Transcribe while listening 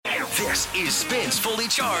This is Spins Fully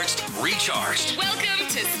Charged, Recharged. Welcome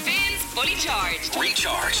to Spins Fully Charged.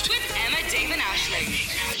 Recharged. With Emma, Dave and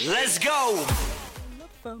Aisling. Let's go.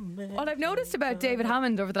 What I've noticed about David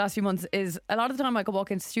Hammond over the last few months is a lot of the time I could walk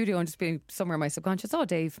into the studio and just be somewhere in my subconscious, oh,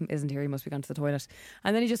 Dave isn't here, he must be gone to the toilet.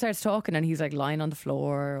 And then he just starts talking and he's like lying on the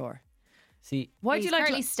floor or... See, Why do He's you like...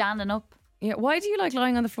 currently standing up. Yeah, why do you like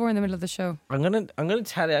lying on the floor in the middle of the show? I'm gonna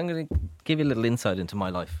tell you. I'm gonna give you a little insight into my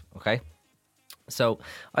life. Okay, so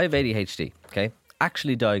I have ADHD. Okay,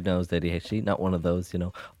 actually diagnosed ADHD, not one of those.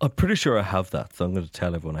 I'm pretty sure I have that, so I'm going to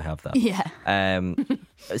tell everyone I have that. Yeah.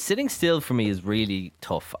 Sitting still for me is really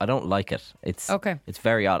tough. I don't like it. It's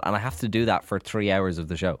very odd, and I have to do that for 3 hours of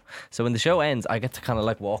the show. So when the show ends, I get to kind of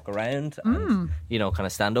like walk around and kind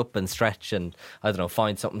of stand up and stretch and I don't know,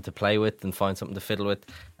 find something to play with and find something to fiddle with.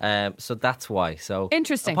 So that's why. So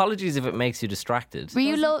interesting. Apologies if it makes you distracted.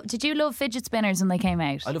 Did you love fidget spinners when they came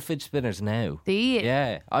out? I love fidget spinners now. Do you?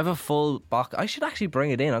 Yeah, I have a full box. I should actually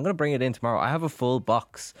bring it in. I'm going to bring it in tomorrow. I have a full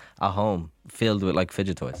box at home filled with like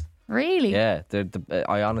fidget toys. Really? Yeah,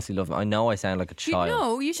 I honestly love them. I know I sound like a child.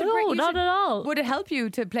 No, you should. No, not at all. Would it help you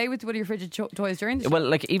to play with one of your fidget toys during the show? Well,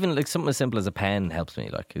 like even like something as simple as a pen helps me.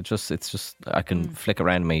 Like it's just I can flick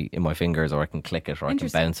around in my fingers, or I can click it, or I can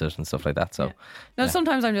bounce it and stuff like that. So, yeah. No,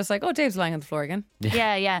 sometimes I'm just like, oh, Dave's lying on the floor again.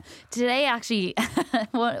 Yeah. Today, actually,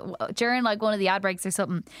 during like one of the ad breaks or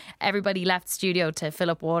something, everybody left the studio to fill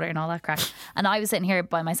up water and all that crap, and I was sitting here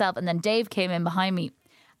by myself, and then Dave came in behind me.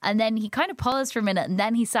 And then he kind of paused for a minute and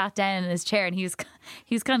then he sat down in his chair and he was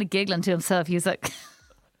kind of giggling to himself. He was like,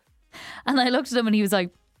 and I looked at him and he was like,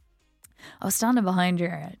 I was standing behind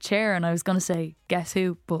your chair and I was going to say, guess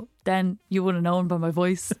who? But then you would have known by my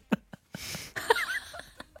voice.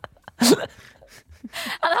 And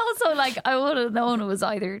also, like, I would have known it was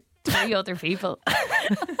either 3 other people.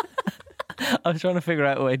 I was trying to figure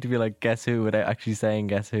out a way to be like, guess who, without actually saying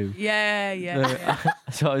guess who. Yeah.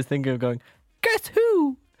 So I was thinking of going, guess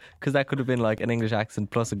who? Because that could have been like an English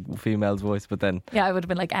accent plus a female's voice, but then... Yeah, I would have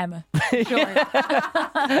been like Emma. Sure.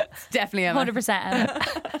 It's definitely Emma. 100% Emma.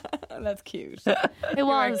 That's cute. It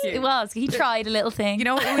was. He tried a little thing. You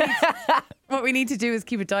know what we need to do is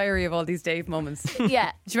keep a diary of all these Dave moments.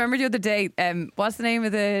 Yeah. Do you remember the other day, what's the name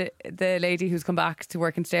of the lady who's come back to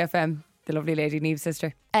work in Stay FM? The lovely lady, Neve's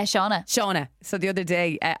sister. Shauna. So the other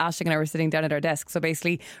day, Aisling and I were sitting down at our desk. So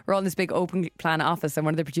basically, we're all in this big open plan office, and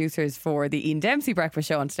one of the producers for the Ian Dempsey breakfast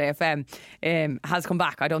show on Stay FM has come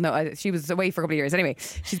back. I don't know. She was away for a couple of years. Anyway,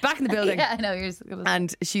 she's back in the building. Yeah, I know.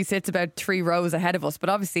 And she sits about 3 rows ahead of us. But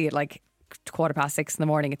obviously, at like 6:15 in the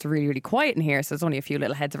morning, it's really, really quiet in here. So there's only a few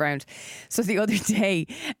little heads around. So the other day,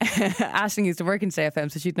 Aisling used to work in Stay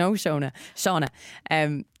FM, so she'd know Shauna.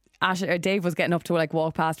 Dave was getting up to like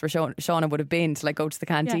walk past where Shauna would have been to like go to the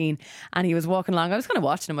canteen, and he was walking along. I was kind of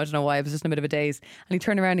watching him. I don't know why. I was just in a bit of a daze. And he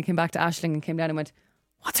turned around and came back to Aisling and came down and went,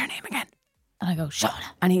 "What's her name again?" And I go, Shauna.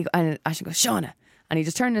 And Aisling goes, "Shauna." And he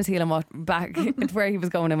just turned his heel and walked back to where he was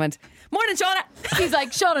going and went, "Morning, Shauna." He's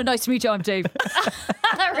like, Shauna, nice to meet you. I'm Dave.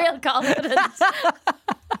 Real confidence.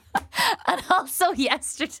 And also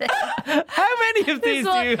yesterday, how many of these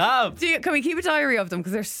do you have? Can we keep a diary of them,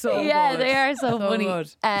 because they're so yeah, good. they are so funny.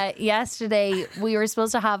 Good. Yesterday we were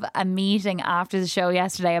supposed to have a meeting after the show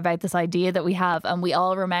yesterday about this idea that we have, and we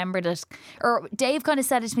all remembered it. Or Dave kind of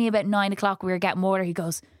said it to me about 9 o'clock. We were getting water. He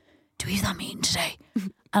goes, "Do we have that meeting today?"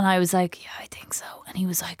 And I was like, "Yeah, I think so." And he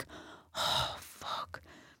was like, "Oh fuck."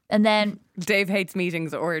 And then Dave hates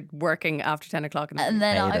meetings or working after 10 o'clock. And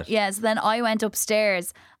then so then I went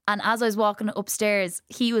upstairs, and as I was walking upstairs,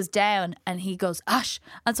 he was down and he goes, "Ash."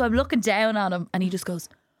 And so I'm looking down on him and he just goes,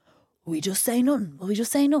 "Will we just say nothing? Will we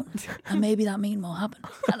just say nothing? And maybe that meeting will happen."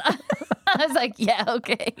 And I was like, "Yeah,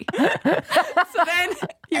 okay." So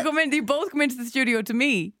then you both come into the studio to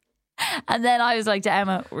me. And then I was like to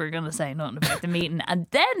Emma, "We're going to say nothing about the meeting." And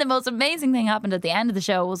then the most amazing thing happened at the end of the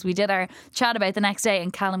show was we did our chat about the next day,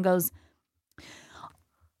 and Callum goes,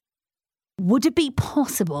 "Would it be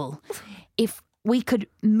possible if we could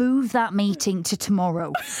move that meeting to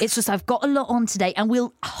tomorrow? It's just I've got a lot on today and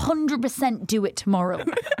we'll 100% do it tomorrow."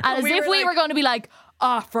 And as if we were going to be like,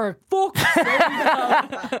 for fuck's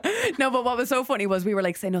sake. No, but what was so funny was we were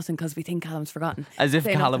like, "Say nothing because we think Callum's forgotten." As if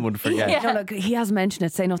say Callum nothing. would forget. Yeah. No, look, he hasn't mentioned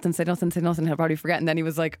it. Say nothing, say nothing, say nothing. He'll probably forget. And then he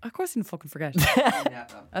was like, "Of course he didn't fucking forget."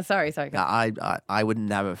 Sorry. I would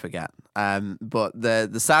never forget. But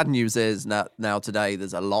the sad news is now today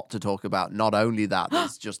there's a lot to talk about. Not only that,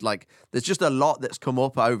 there's just a lot that's come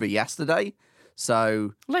up over yesterday.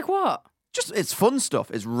 So like what? It's fun stuff.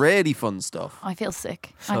 It's really fun stuff. I feel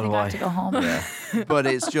sick. So I think do I have to go home. Yeah. But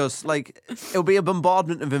it's just like, it'll be a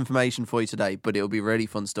bombardment of information for you today, but it'll be really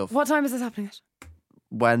fun stuff. What time is this happening at?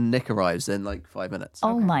 when Nick arrives in like 5 minutes.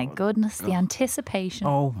 Oh my goodness, the anticipation.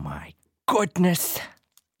 Oh my goodness.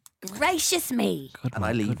 Gracious me. And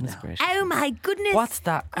I leave now. Oh my goodness. What's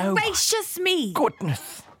that? Oh my Gracious me.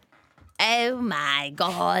 goodness. Oh my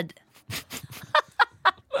God.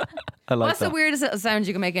 I like What's the weirdest little sound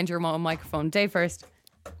you can make into your microphone? Dave first.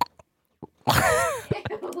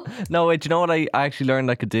 No, wait, do you know what I actually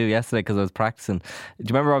learned I could do yesterday because I was practicing? Do you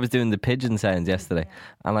remember I was doing the pigeon sounds yesterday?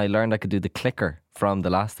 And I learned I could do the clicker from The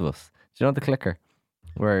Last of Us. Do you know the clicker?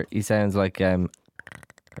 Where he sounds like... Okay,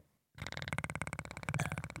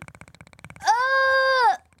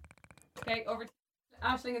 over to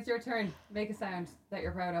Aisling, it's your turn. Make a sound that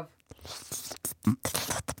you're proud of.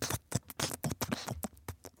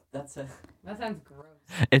 That's it. That sounds gross.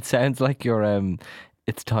 It sounds like you're...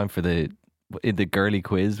 it's time for in the girly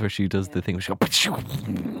quiz where she does the thing where she goes...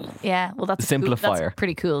 Yeah, well, that's Simplifier. That's a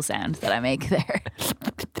pretty cool sound that I make there.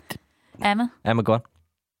 Emma, Emma, go on.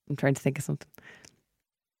 I'm trying to think of something.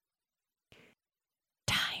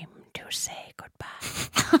 Time to say goodbye.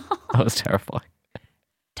 That was terrifying.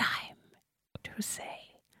 Time to say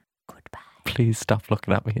goodbye. Please stop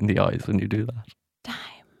looking at me in the eyes when you do that. Time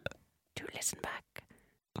to listen back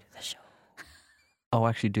to the show. Oh,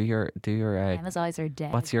 actually, do your Emma's eyes are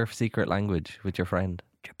dead. what's your secret language with your friend?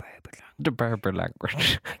 The Berber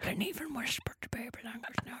language. I can even whisper the Berber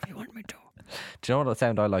language now if you want me to. Do you know what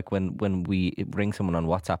sound I like when we ring someone on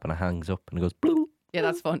WhatsApp and it hangs up and it goes bloop? Yeah,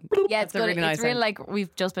 that's fun. Yeah, it's That's a good. really nice It's real sound. like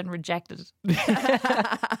we've just been rejected. But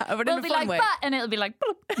in We'll a be fun like, way. "Bah," and it'll be like,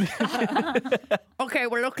 "Bloop." Okay,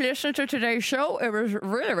 well, look, listen to today's show. It was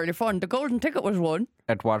really, really fun. The golden ticket was won.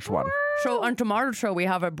 It was one. So on tomorrow's show, we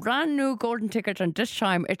have a brand new golden ticket, and this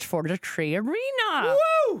time it's for the Tree Arena.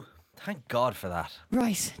 Woo! Thank God for that.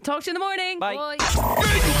 Right. Talk to you in the morning. Bye. Boy.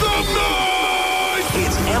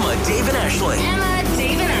 It's Emma, Dave, and Ashling. Emma,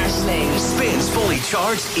 Dave, and Ashling. Spins Fully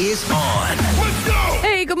Charged is on. Let's go!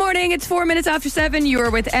 Hey, good morning. It's 4 minutes after 7. You are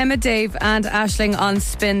with Emma, Dave, and Aisling on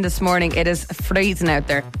Spin this morning. It is freezing out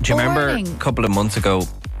there. Do you remember Morning. a couple of months ago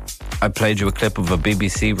I played you a clip of a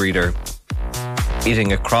BBC reader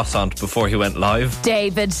eating a croissant before he went live?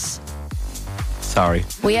 David. Sorry.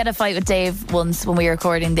 We had a fight with Dave once when we were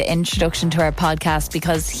recording the introduction to our podcast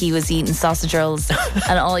because he was eating sausage rolls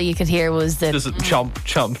and all you could hear was Just chomp,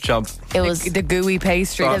 chomp, chomp. it was The gooey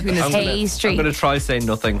pastry. Oh, between his I'm pastry. going to try saying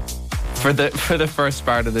nothing for the first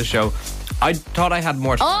part of the show. I thought I had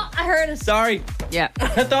more time. Oh, I heard it. Sorry. Yeah.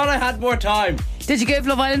 I thought I had more time. Did you give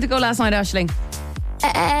Love Island a go last night, Aisling?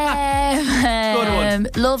 one.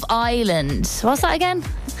 Love Island. What's that again?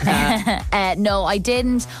 No, I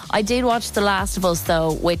didn't. I did watch The Last of Us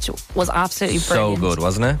though, which was absolutely So brilliant. good,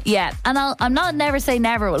 wasn't it? Yeah, and I'm not never say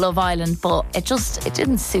never with Love Island, but it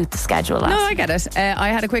didn't suit the schedule last. No, I get it. I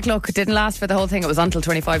had a quick look. It didn't last for the whole thing. It was until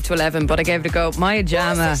 25 to 11, but I gave it a go. Maya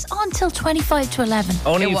Jama. It's until 25 to 11.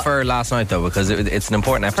 Only for last night though, because it's an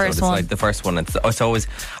important episode. First It's one. like the first one. It's always.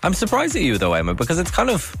 I'm surprised at you though, Emma, because it's kind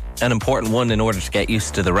of an important one in order to get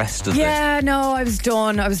used to the rest of Yeah, no, I was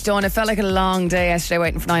done. It felt like a long day yesterday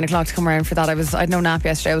waiting for 9 o'clock to come around for that. I'd no nap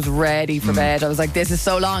yesterday. I was ready for bed. I was like, this is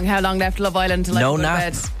so long. How long left to Love Island till I No go to nap.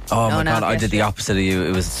 bed? Oh No my nap God, I did the yesterday. opposite of you.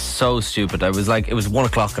 It was so stupid. I was like, it was 1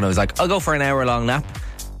 o'clock and I was like, I'll go for an hour long nap.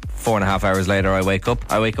 4.5 hours later, I wake up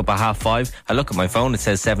at 5:30. I look at my phone, it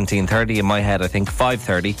says 17:30. In my head, I think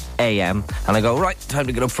 5:30 a.m. And I go, right, time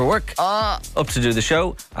to get up for work. Up to do the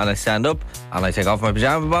show. And I stand up and I take off my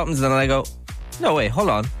pajama bottoms and then I go, no, wait, hold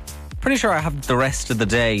on. Pretty sure I have the rest of the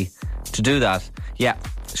day to do that. Yeah,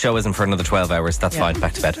 show isn't for another 12 hours. That's fine.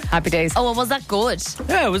 Back to bed. Happy days. Oh, well, was that good?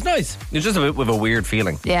 Yeah, it was nice. It was just a bit with a weird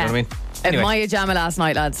feeling. Yeah. You know what I mean? Anyway. Maya Jama last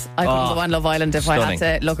night, lads. I couldn't go on Love Island if I stunning.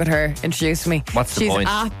 had to look at her introduce me. What's the She's point?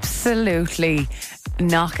 absolutely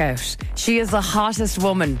knockout. She is the hottest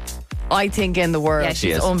woman, I think, in the world. Yeah,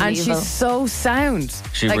 she's is. unbelievable. And she's so sound.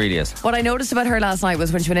 She really is. What I noticed about her last night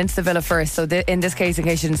was when she went into the villa first. So in this case, in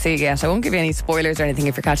case you didn't see it yet, I won't give you any spoilers or anything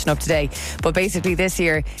if you're catching up today. But basically this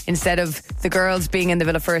year, instead of the girls being in the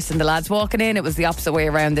villa first and the lads walking in, it was the opposite way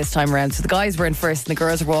around this time around. So the guys were in first and the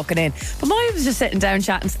girls were walking in. But Maya was just sitting down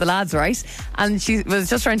chatting to the lads, right? And she was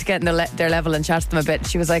just trying to get in their level and chat to them a bit.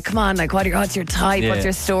 She was like, come on, like, what's your type? Yeah. What's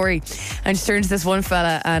your story? And she turned to this one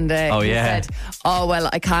fella and he said, oh, well,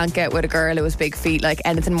 I can't get with a girl who was big feet, like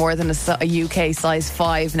anything more than a UK size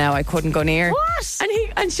 5 now I couldn't go near. What?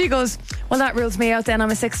 And she goes, well, that rules me out then. I'm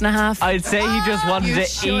a 6.5. I'd say he just wanted you to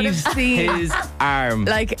should have ease seen. his arm.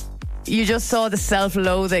 Like, You just saw the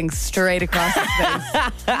self-loathing straight across his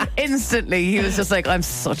face. Instantly, he was just like, I'm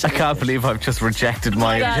such a... I can't believe I've just rejected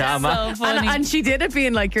my pajama. So funny. And she did it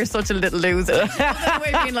being like, you're such a little loser. That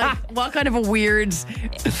way being like, what kind of a weird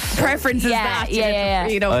preference is that?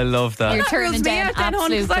 You know, I love that. You're turning down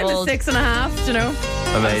absolute I'm a gold. 6.5, you know.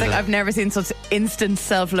 Amazing. I was like, I've never seen such instant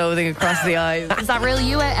self-loathing across the eyes. Does that rule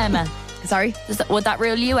you out, Emma? Sorry? Would that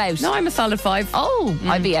rule you out? No, I'm a solid 5. Oh,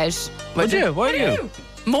 I'd be out. Would you? Why are you?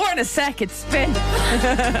 More in a sec, it's spin.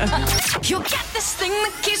 You'll get this thing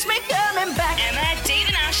that keeps me coming back. Emma, Dave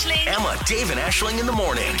and Ashling. Emma, Dave and Ashling in the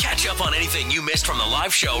morning. Catch up on anything you missed from the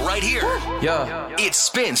live show right here. Yeah. It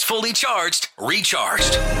spins fully charged,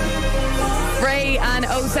 recharged. Ray and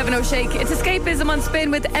 070 Shake. It's Escapism on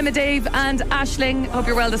Spin with Emma, Dave and Ashling. Hope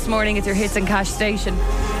you're well this morning. It's your Hits and Cash station.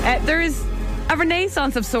 There is a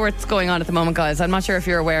renaissance of sorts going on at the moment, guys. I'm not sure if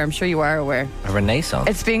you're aware. I'm sure you are aware. A renaissance?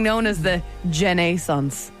 It's being known as the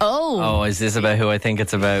Genaissance. Oh, is this about who I think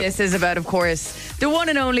it's about? This is about, of course, the one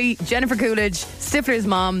and only Jennifer Coolidge, Stifler's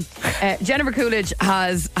mom. Jennifer Coolidge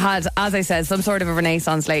has had, as I said, some sort of a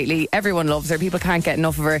renaissance lately. Everyone loves her. People can't get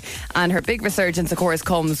enough of her. And her big resurgence, of course,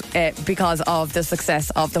 comes because of the success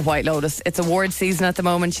of The White Lotus. It's award season at the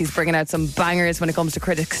moment. She's bringing out some bangers when it comes to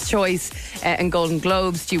Critics' Choice and Golden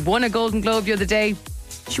Globes. She won a Golden Globe the other day.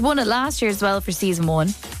 She won it last year as well for season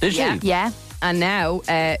 1. Did she? Yeah. And now,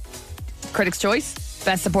 Critics' Choice,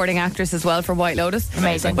 Best Supporting Actress as well for White Lotus.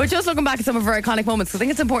 Amazing. But just looking back at some of her iconic moments, I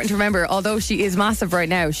think it's important to remember, although she is massive right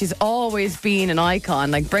now, she's always been an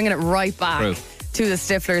icon, like bringing it right back True. to the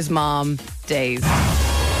Stifler's mom days.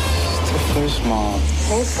 Stifler's mom.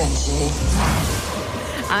 Hey, Frenchie.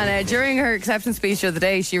 And during her acceptance speech the other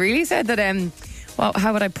day, she really said that, well,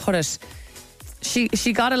 how would I put it?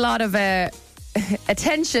 She got a lot of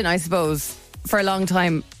attention, I suppose, for a long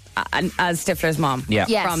time as Stifler's mom. Yeah.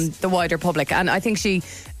 Yes. From the wider public. And I think she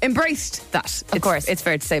embraced that. Of course. It's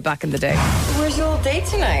fair to say back in the day. Where's your old date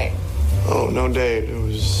tonight? Oh, no date. It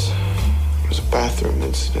was a bathroom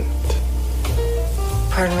incident.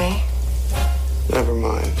 Pardon me? Never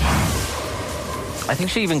mind. I think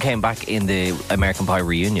she even came back in the American Pie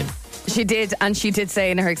reunion. She did, and she did say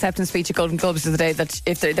in her acceptance speech at Golden Globes the other day that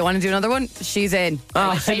if they want to do another one, she's in. Oh,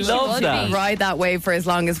 I she love would that. be. Ride that wave for as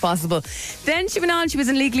long as possible. Then she went on, she was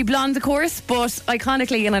in Legally Blonde, of course, but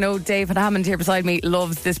iconically, and I know David Hammond here beside me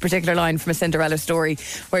loves this particular line from A Cinderella Story,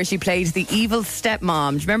 where she played the evil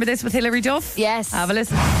stepmom. Do you remember this with Hilary Duff? Yes. Have a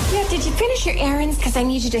listen. Yeah, did you finish your errands? Because I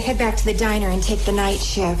need you to head back to the diner and take the night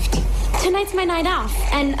shift. Tonight's my night off,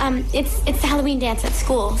 and it's the Halloween dance at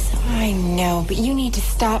school. So. I know, but you need to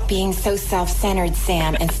stop being so self-centered,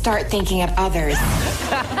 Sam, and start thinking of others.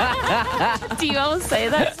 Do you always say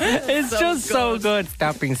that? It's just so good.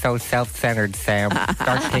 Stop being so self-centered, Sam.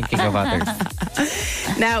 Start thinking of others.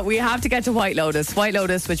 Now, we have to get to White Lotus. White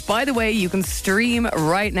Lotus, which, by the way, you can stream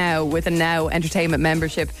right now with a Now Entertainment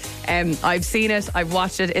membership. I've seen it. I've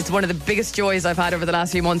watched it. It's one of the biggest joys I've had over the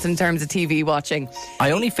last few months in terms of TV watching.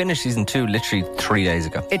 I only finished season 2 literally 3 days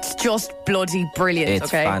ago. It's just bloody brilliant. It's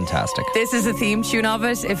okay? fantastic. This is a theme tune of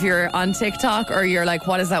it. If you're on TikTok or you're like,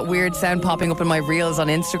 what is that weird sound popping up in my reels on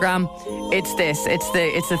Instagram? It's this. It's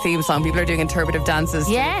the theme song. People are doing interpretive dances. to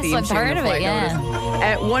the Yes, theme I've tune heard of it, White yeah.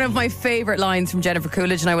 Lotus. One of my favourite lines from Jennifer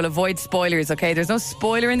Coolidge, and I will avoid spoilers, okay? There's no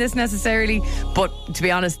spoiler in this necessarily, but to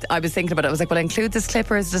be honest, I was thinking about it. I was like, will I include this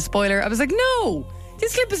clip or is it a spoiler? I was like, no!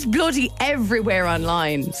 This clip is bloody everywhere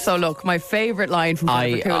online. So look, my favourite line from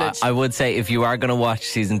Jennifer Coolidge. I would say if you are going to watch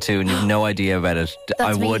season 2 and you've no idea about it,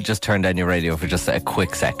 I would just turn down your radio for just a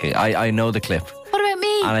quick second. I know the clip. What about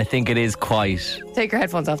me? And I think it is quite... Take your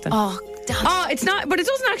headphones off then. Oh, it's not, but it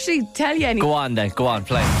doesn't actually tell you anything. Go on then, go on,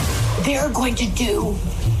 play. They're going to do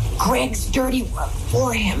Greg's dirty work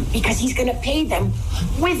for him because he's going to pay them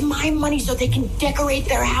with my money so they can decorate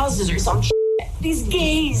their houses or some shit. These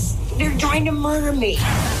gays, they're trying to murder me.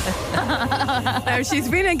 Now, she's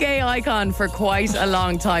been a gay icon for quite a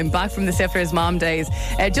long time, back from the Stifler's mom days.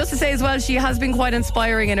 Just to say as well, she has been quite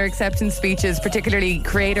inspiring in her acceptance speeches, particularly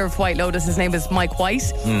creator of White Lotus. His name is Mike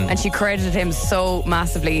White, and she credited him so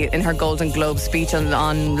massively in her Golden Globe speech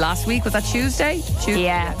on last week. Was that Tuesday?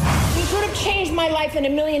 yeah. He sort of changed my life in a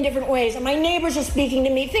million different ways, and my neighbors are speaking to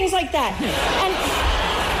me, things like that. And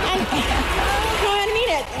no, I mean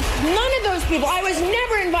it. None of those people. I was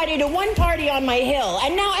never invited to one party on my hill,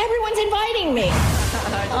 and now everyone's inviting me. I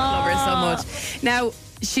just love her so much. Now,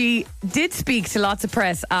 she did speak to lots of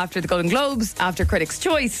press after the Golden Globes, after Critics'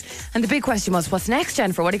 Choice, and the big question was, what's next,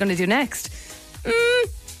 Jennifer? What are you going to do next?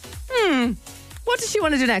 What does she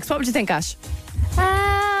want to do next? What would you think, Ash?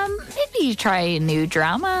 It'd maybe try a new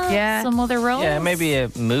drama. Yeah. Some other roles. Yeah, maybe a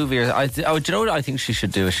movie. Do you know what I think she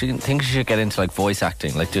should do? She should get into like voice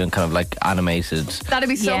acting, like doing kind of like animated That'd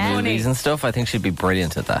be so funny. movies and stuff. I think she'd be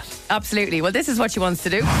brilliant at that. Absolutely. Well, this is what she wants to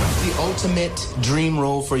do. The ultimate dream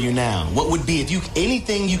role for you now. What would be, if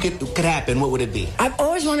anything you could happen, what would it be? I've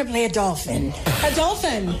always wanted to play a dolphin. A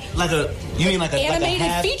dolphin. You mean like a animated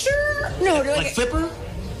half, feature? No, like Flipper?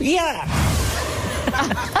 Yeah.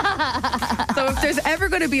 So if there's ever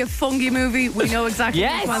going to be a Fungi movie, we know exactly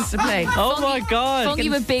who she wants to play. Oh my God. Funky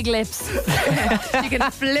with big lips. She can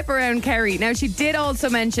flip around Kerry. Now, she did also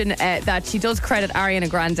mention that she does credit Ariana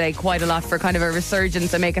Grande quite a lot for kind of a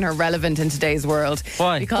resurgence and making her relevant in today's world.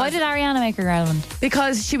 Why? Why did Ariana make her relevant?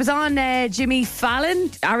 Because she was on Jimmy Fallon,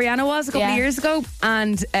 Ariana was a couple of years ago,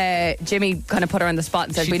 and Jimmy kind of put her on the spot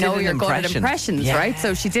and said, She we know did an you're good at impression. impressions, Yeah. right?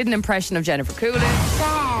 So she did an impression of Jennifer Coolidge.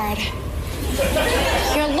 God.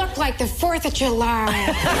 You look like the 4th of July.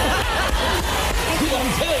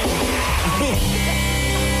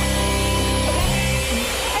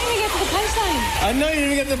 I didn't get to the punchline. I know you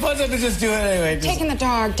didn't get the punch up to just do it anyway. Taking the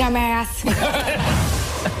dog, dumbass.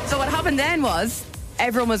 So what happened then was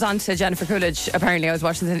everyone was on to Jennifer Coolidge. Apparently, I was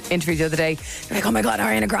watching the interview the other day. They're like, oh my God,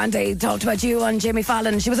 Ariana Grande talked about you on Jimmy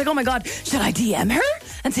Fallon. And she was like, oh my God, should I DM her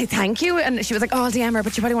and say thank you? And she was like, oh, I'll DM her,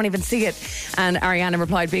 but she probably won't even see it. And Ariana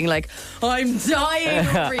replied being like, I'm dying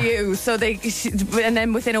for you. So and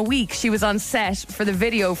then within a week, she was on set for the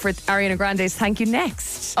video for Ariana Grande's Thank You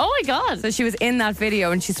Next. Oh my God. So she was in that video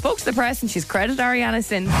and she spoke to the press and she's credited Ariana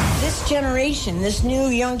since. This generation, this new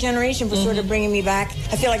young generation, was sort of bringing me back.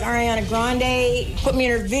 I feel like Ariana Grande put me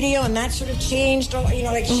in her video, and that sort of changed.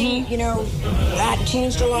 She, that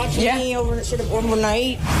changed a lot for me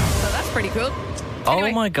overnight. So that's pretty cool. Oh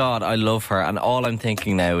my God, I love her. And all I'm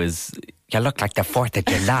thinking now is, you look like the 4th of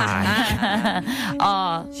July.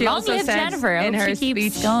 She long also live said Jennifer. I in hope her she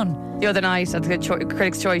keeps speech going. the other night at the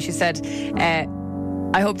Critics' Choice, she said,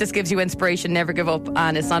 I hope this gives you inspiration, never give up,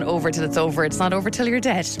 and it's not over till it's over. It's not over till you're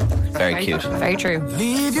dead. Very cute. Very true.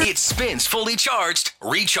 It spins fully charged,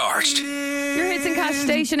 recharged. Your hits and cash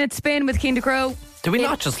station at Spin with Keen to Grow. Do we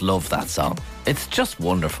not just love that song? It's just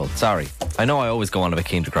wonderful. Sorry. I know I always go on about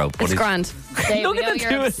Keen to Grow, but It's grand. Dave, Look we at know the you're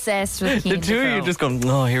two of- obsessed with Keen the two of you just going,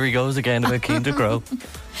 oh, here he goes again about Keen to Grow.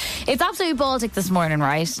 It's absolutely Baltic this morning,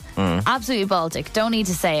 right? Absolutely Baltic. Don't need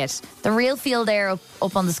to say it. The real field air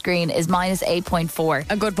up on the screen is minus 8.4.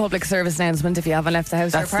 A good public service announcement if you haven't left the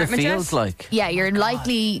house That's or the apartment feels yet. like. Yeah, you're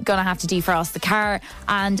likely going to have to defrost the car,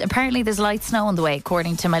 and apparently there's light snow on the way,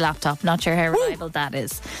 according to my laptop. Not sure how reliable that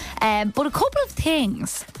is. But a couple of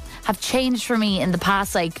things have changed for me in the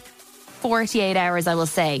past, 48 hours, I will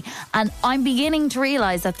say. And I'm beginning to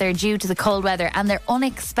realise that they're due to the cold weather and they're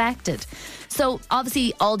unexpected. So,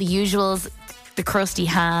 obviously, all the usuals, the crusty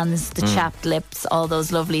hands, the chapped lips, all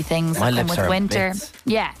those lovely things My that come lips with are winter. bits.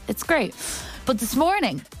 Yeah, it's great. But this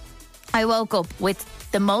morning, I woke up with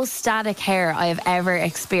the most static hair I have ever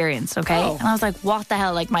experienced, okay? And I was like, what the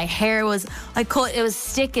hell? My hair was, it was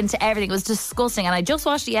sticking to everything. It was disgusting. And I just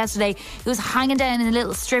washed it yesterday. It was hanging down in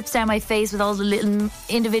little strips down my face with all the little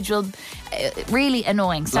individual, really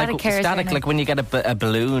annoying. Static hair is Static, very like when you get a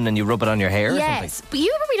balloon and you rub it on your hair or yes, something. but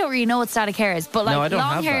you probably don't really know what static hair is. But No, I don't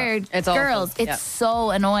have long haired that. It's awful. girls, it's Yeah. so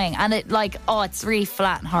annoying. And it's really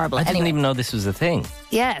flat and horrible. I didn't Anyway. even know this was a thing.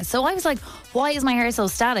 Yeah, so I was like, why is my hair so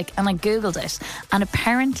static? And I Googled it. And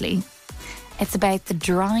apparently, it's about the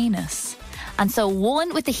dryness. And so,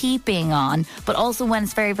 one, with the heat being on, but also when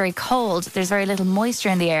it's very, very cold, there's very little moisture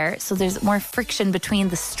in the air. So, there's more friction between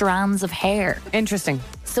the strands of hair. Interesting.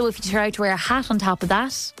 So, if you try to wear a hat on top of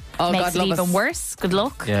that, Oh, makes God it love even us. worse. Good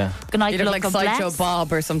luck. Yeah. Good night, You good look luck, like God Sideshow bless.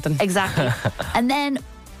 Bob or something. Exactly. And then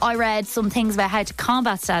I read some things about how to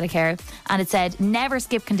combat static hair, and it said never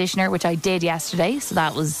skip conditioner, which I did yesterday. So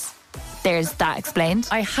there's that explained.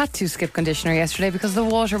 I had to skip conditioner yesterday because the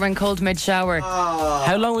water went cold mid-shower.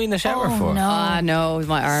 How long were you in the shower for? Ah, no,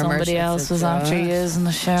 my arm Somebody hurts. else was after using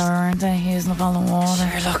the shower, weren't they? Using up all the water.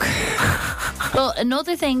 Sure, look. Well,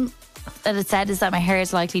 another thing that it said is that my hair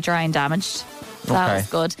is likely dry and damaged. So that Okay. was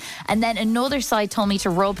good. And then another site told me to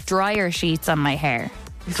rub dryer sheets on my hair.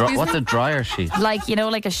 What's a dryer sheet? Like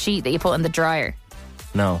a sheet that you put in the dryer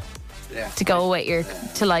No. to go with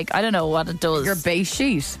I don't know what it does. Your base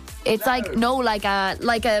sheet. It's like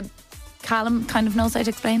a Callum kind of knows how to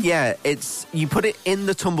explain. Yeah, it's you put it in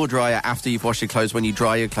the tumble dryer after you've washed your clothes when you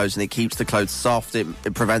dry your clothes, and it keeps the clothes soft. It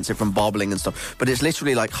prevents it from bobbling and stuff. But it's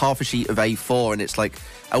literally like half a sheet of A4, and it's like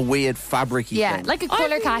a weird fabric-y Yeah, thing. like a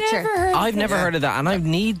colour catcher. I've never heard of that, and I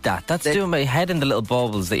need that. That's doing my head in the little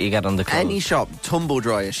bubbles that you get on the clothes. Any shop, tumble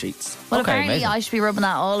dryer sheets. Well, Okay, apparently amazing. I should be rubbing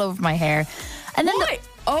that all over my hair. And then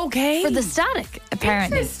okay. For the static,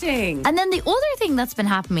 apparently. Interesting. And then the other thing that's been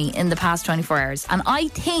happening in the past 24 hours, and I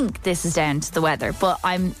think this is down to the weather, but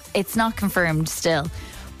it's not confirmed still.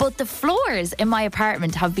 But the floors in my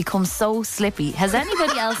apartment have become so slippy. Has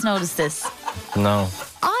anybody else noticed this? No.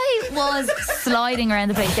 I was sliding around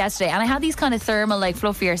the place yesterday and I had these kind of thermal, like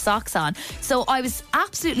fluffier socks on. So I was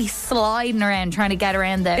absolutely sliding around trying to get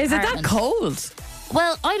around the Is apartment. it that cold?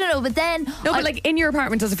 Well, I don't know, but then... No, but like in your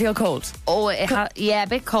apartment, does it feel cold? Oh, yeah, a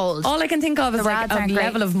bit cold. All I can think of is like a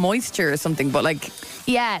level of moisture or something, but like...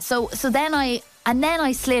 Yeah, so then I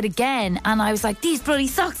slid again and I was like, these bloody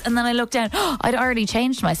socks. And then I looked down, I'd already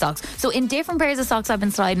changed my socks. So in different pairs of socks I've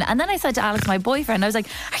been sliding. And then I said to Alex, my boyfriend, I was like,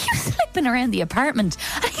 are you slipping around the apartment?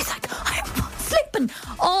 And he's like, I'm slipping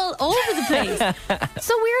all over the place.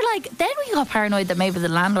 So we were like, then we got paranoid that maybe the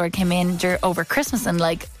landlord came in over Christmas and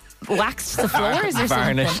like waxed the floors or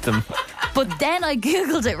Varnished something. them. But then I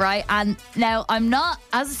Googled it, right? And now I'm not,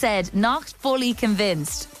 as I said, not fully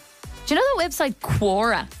convinced. Do you know the website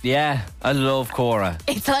Quora? Yeah, I love Quora.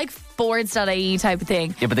 It's like boards.ie type of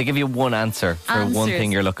thing. Yeah, but they give you one answer for one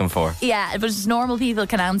thing you're looking for. Yeah, but just normal people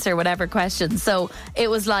can answer whatever question. So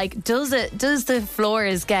it was like, does the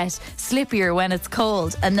floors get slippier when it's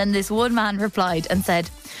cold? And then this one man replied and said,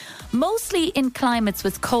 mostly in climates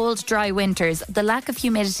with cold, dry winters, the lack of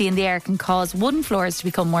humidity in the air can cause wooden floors to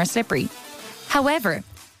become more slippery. However,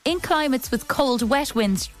 in climates with cold, wet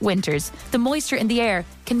winters, the moisture in the air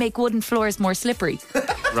can make wooden floors more slippery.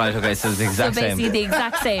 Right, okay, so it's the exact same. So basically the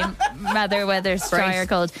exact same, whether it's dry or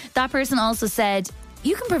cold. That person also said,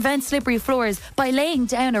 you can prevent slippery floors by laying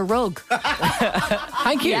down a rug.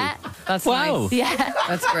 Thank you. Yeah. That's wow. nice. Yeah.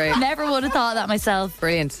 That's great. Never would have thought of that myself.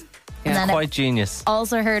 Brilliant. And then Quite genius.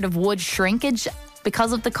 Also heard of wood shrinkage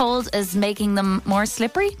because of the cold is making them more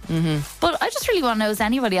slippery. Mm-hmm. But I just really want to know, is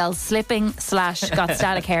anybody else slipping / got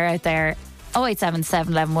static hair out there?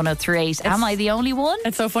 0877 11 1038. Am I the only one?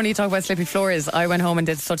 It's so funny you talk about slippy floors. I went home and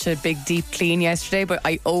did such a big deep clean yesterday, but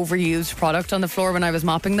I overused product on the floor when I was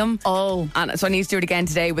mopping them. Oh. And so I need to do it again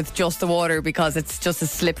today with just the water because it's just a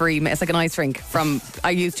slippery, it's like an ice rink I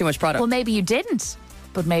used too much product. Well, maybe you didn't.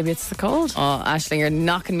 But maybe it's the cold. Oh, Aisling, you're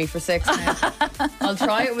knocking me for 6 now. I'll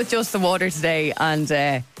try it with just the water today, and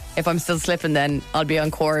if I'm still slipping, then I'll be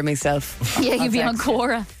on Quora myself. Yeah, you'll be on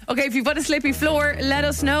Quora. Okay, if you've got a slippy floor, let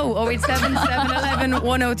us know. 0877 11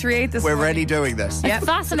 1038 this We're morning. already doing this. It's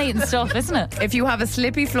fascinating stuff, isn't it? If you have a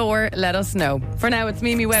slippy floor, let us know. For now, it's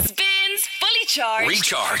Mimi Webb. Spins Fully Charged.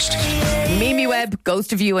 Recharged. Mimi Webb goes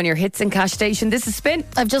to view on your hits and cash station. This is Spin.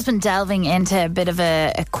 I've just been delving into a bit of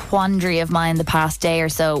a quandary of mine the past day or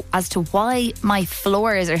so as to why my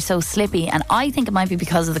floors are so slippy, and I think it might be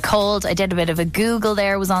because of the cold. I did a bit of a Google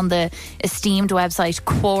there, was on the esteemed website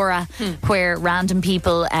Quora, where random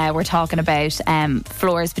people were talking about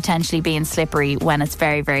floors potentially being slippery when it's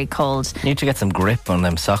very, very cold. You need to get some grip on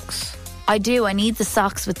them socks. I do. I need the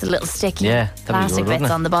socks with the little sticky plastic bits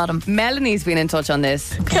on the bottom. Melanie's been in touch on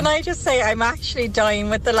this. Can I just say I'm actually dying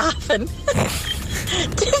with the laughing.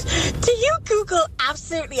 Do you Google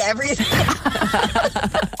absolutely everything?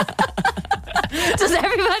 Does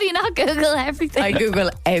everybody not Google everything? I Google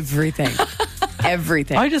everything.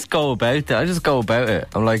 Everything. I just go about it.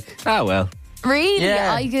 I'm like, well. Really?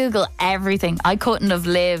 Yeah. I Google everything. I couldn't have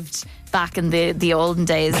lived back in the olden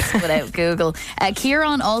days without Google.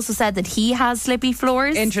 Kieran also said that he has slippy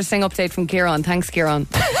floors. Interesting update from Kieran. Thanks, Kieran.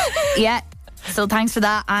 Yeah. So thanks for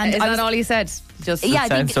that. And is that all he said? Just I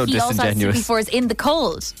think so he also has slippy floors in the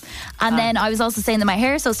cold. And then I was also saying that my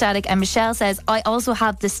hair is so static, and Michelle says I also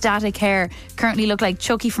have the static hair. Currently look like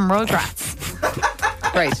Chucky from Rugrats.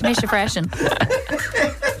 Right. Misha Freshen.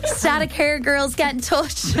 Static hair girls, get in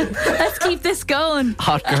touch. Let's keep this going.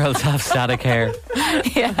 Hot girls have static hair.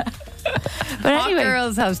 Yeah. But Hot anyway,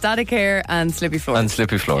 girls have static hair and slippy floors.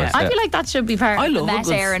 Yeah. I feel like that should be part I of the love Met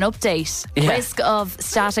it. Aaron update. Yeah. Risk of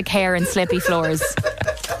static hair and slippy floors.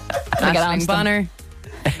 Aisling Bonner.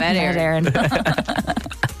 Met Aaron.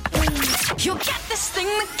 You'll get this thing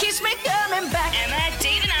that keeps me coming back. Emma,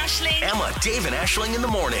 Dave and Aisling. Emma, Dave, and Aisling in the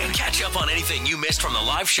morning. Catch up on anything you missed from the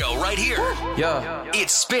live show right here. Yeah. It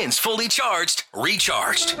Spins Fully Charged,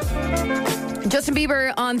 Recharged. Justin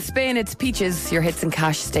Bieber on Spin. It's Peaches, your hits and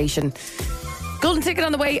cash station. Golden ticket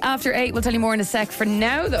on the way after 8. We'll tell you more in a sec. For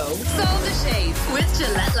now, though, Solve the shave with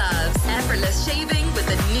Gillette Labs. Effortless shaving with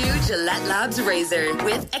the new Gillette Labs razor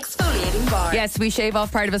with exfoliating bar. yes, we shave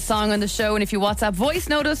off part of a song on the show, and if you WhatsApp voice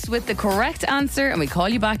note us with the correct answer and we call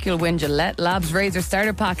you back, you'll win Gillette Labs razor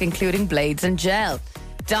starter pack, including blades and gel.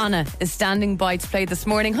 Donna is standing by to play this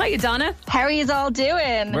morning. Hiya, Donna. How are you all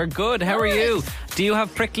doing? We're good. How are you? Do you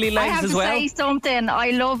have prickly legs I have as to well? say something.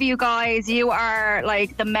 I love you guys. You are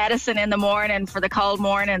like the medicine in the morning for the cold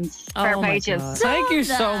mornings. Fair pages. Thank you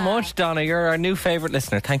so much, Donna. You're our new favourite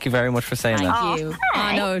listener. Thank you very much for saying that. Thank you.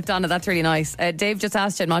 I know, Donna, that's really nice. Dave just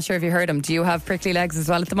asked you, I'm not sure if you heard him, do you have prickly legs as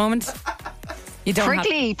well at the moment? You don't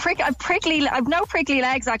prickly. I've no prickly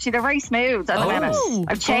legs actually. They're very smooth at the minute.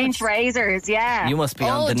 I've changed razors. Yeah. You must be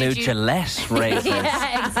on the new Gillette razors.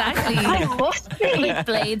 Yeah, exactly. I must be with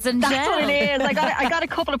blades and That's gel. what it is. I got a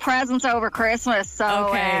couple of presents over Christmas,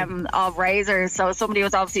 of razors. So somebody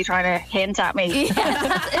was obviously trying to hint at me. It's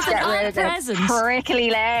Get rid of present. the prickly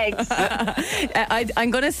legs. I'm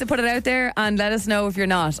going to put it out there and let us know if you're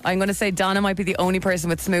not. I'm going to say Donna might be the only person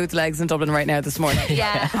with smooth legs in Dublin right now this morning.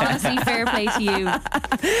 Yeah, honestly, fair play to you.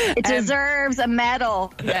 It deserves a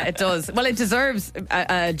medal. Yeah, it does. Well, it deserves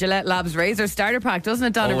a Gillette Labs razor starter pack, doesn't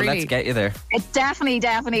it, Donna? Oh, really? let's get you there. It definitely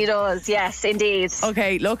does. Yes, indeed.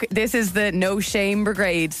 Okay, look, this is the No Shame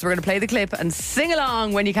Brigade. So we're going to play the clip and sing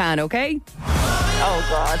along when you can, okay? Oh,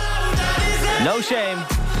 God. No shame.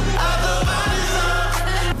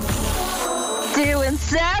 Doing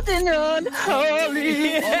something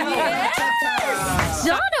unholy. Yes.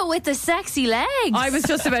 Donna with the sexy legs. I was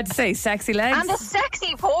just about to say sexy legs. And a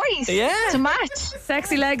sexy voice. Yeah. To match.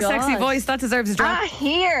 Sexy legs, sexy voice. That deserves a drop.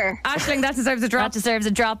 Here. Aisling, that deserves a drop. That deserves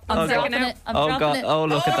a drop. I'm dropping it. I'm Oh, dropping God. it. Oh,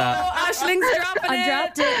 look at that. Aisling's dropping I it.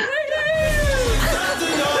 dropped it.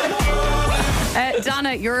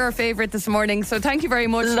 Donna, you're our favourite this morning, so thank you very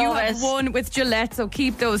much. Love you have it. won with Gillette, so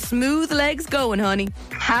keep those smooth legs going, honey.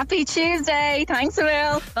 Happy Tuesday. Thanks,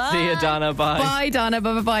 Will. See you, Donna. Bye. Bye, Donna.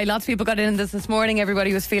 Bye. Lots of people got in this morning.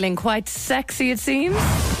 Everybody was feeling quite sexy, it seems.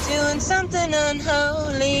 Doing something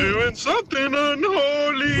unholy. Doing something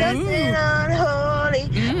unholy. Something unholy.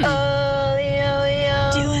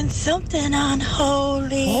 Doing something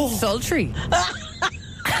unholy. Sultry.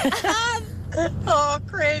 Oh,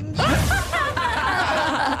 cringe.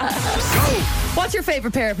 What's your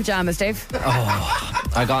favourite pair of pyjamas, Dave?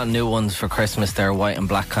 I got new ones for Christmas. They're white and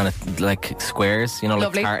black, kind of like squares, you know, like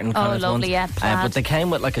Lovely. tartan kind of lovely, ones. yeah, plaid. But they came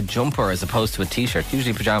with like a jumper as opposed to a t-shirt.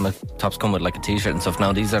 Usually pajama tops come with like a t-shirt and stuff.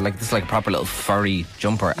 Now these are like this is like a proper little furry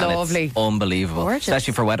jumper, Lovely. and it's unbelievable, Gorgeous.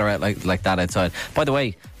 especially for weather out like that outside. By the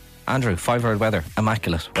way, Andrew, 5-hour weather,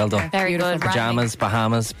 immaculate. Well done. Very good. Pajamas,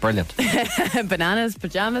 Bahamas, brilliant. Bananas,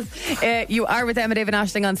 pyjamas. You are with Emma, David, and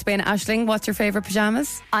Aisling on Spin. Aisling, what's your favourite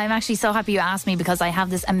pyjamas? I'm actually so happy you asked me because I have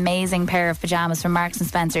this amazing pair of pajamas from Marks and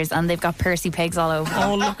Spencer's and they've got Percy pigs all over them.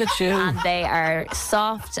 Oh, look at you. And they are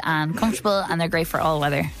soft and comfortable and they're great for all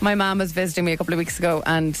weather. My mum was visiting me a couple of weeks ago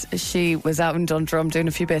and she was out in Dundrum doing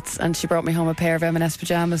a few bits and she brought me home a pair of M&S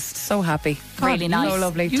pyjamas. So happy. Really nice. So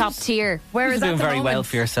lovely. Top tier. Where You're is doing that very well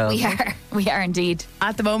for yourself. We are indeed.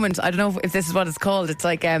 At the moment, I don't know if this is what it's called. It's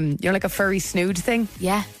like, like a furry snood thing.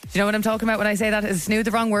 Yeah. Do you know what I'm talking about when I say that? Is snood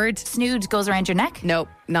the wrong word? Snood goes around your neck? No,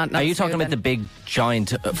 not Are you snood talking about the then. big,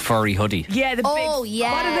 giant, furry hoodie? Yeah, the Oh, big.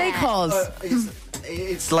 yeah. What are they called?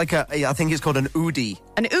 It's like I think it's called an oodie.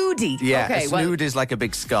 An oodie. Yeah, Okay, a snood is like a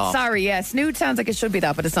big scarf. Sorry, yeah. Snood sounds like it should be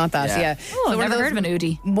that, but it's not that, Yeah. yeah. Oh, I've one never heard of an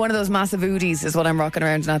oodie. One of those massive oodies is what I'm rocking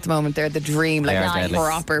around in at the moment. They're the dream, like They are deadly.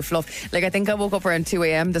 proper fluff. Like I think I woke up around 2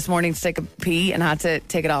 a.m. this morning to take a pee and had to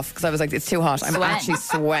take it off because I was like, it's too hot. I'm Sweating. actually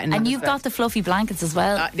sweating. And you've got the fluffy blankets as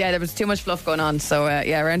well. yeah, there was too much fluff going on. So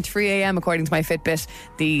yeah, around 3 a.m. according to my Fitbit,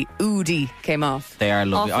 the oodie came off. They are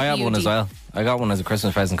lovely. Awful I have one as beauty. well. I got one as a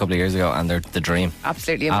Christmas present a couple of years ago and they're the dream.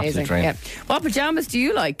 Absolutely amazing. Absolute dream. Yeah. What pajamas do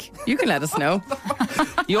you like? You can let us know.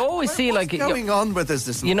 You always see like What's going on with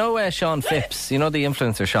this? you know Sean Phipps, you know the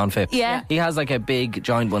influencer Sean Phipps. Yeah. He has like a big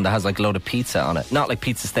giant one that has like a load of pizza on it, not like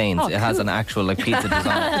pizza stains. Oh, it has an actual like pizza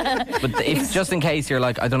design. But if just in case you're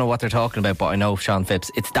like, I don't know what they're talking about, but I know Sean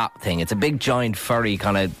Phipps, it's that thing. It's a big giant furry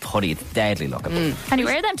kind of hoodie. It's deadly looking. Can you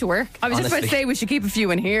wear them to work? I was just about to Honestly. say we should keep a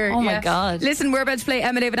few in here. Oh my God. Listen, we're about to play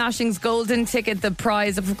Emma David Ashling's Golden Ticket. The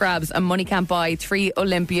prize up for grabs and money can't buy 3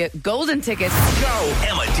 Olympia Golden Tickets. Go!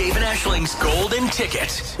 Emma David Ashling's Golden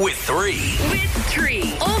Ticket with 3. With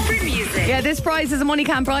 3. All for music. Yeah, this prize is a money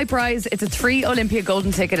can't buy prize. It's a 3 Olympia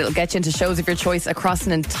Golden Ticket. It'll get you into shows of your choice across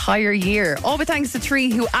an entire year. All with thanks to 3,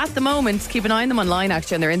 who at the moment, keep an eye on them online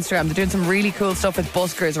actually on their Instagram. They're doing some really cool stuff with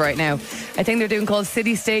buskers right now. I think they're doing called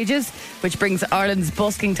City Stages, which brings Ireland's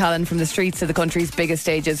busking talent from the streets to the country's biggest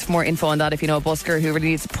stages. For more info on that, if you know a busker who really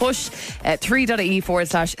needs a push,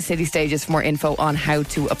 3.ie/city stages for more info on how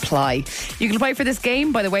to apply. You can apply for this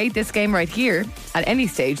game, by the way, this game right here, at any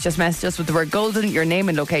stage. Just message us with the word Golden, your name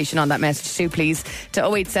and location on that message too, please, to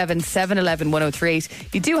 087 711 1038.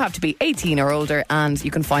 You do have to be 18 or older, and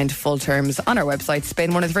you can find full terms on our website,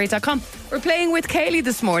 Spain1038.com. We're playing with Kaylee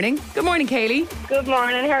this morning. Good morning, Kaylee. Good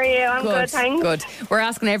morning, how are you? I'm good, thanks. Good. We're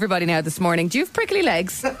asking everybody now this morning, do you have prickly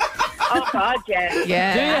legs? Oh, God, yeah.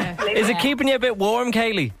 Yeah. Do you? Is it keeping you a bit warm,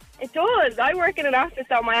 Kaylee? It does. I work in an office,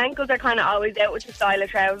 so my ankles are kind of always out with the style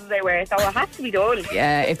of trousers I wear, so it has to be done.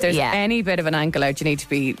 Yeah, if there's any bit of an ankle out, you need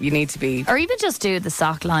to be. Or even just do the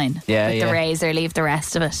sock line with the razor, leave the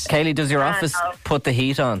rest of it. Kaylee, does your office put the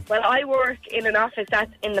heat on? Well, I work in an office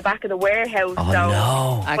that's in the back of the warehouse,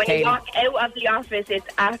 no. When you walk out of the office, it's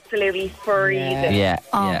absolutely freezing. Yeah.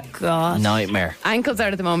 Oh, God. Nightmare. Ankles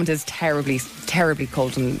out at the moment is terribly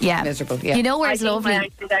cold and miserable. Yeah. You know where's lovely? I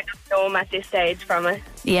think I got home at this stage from it.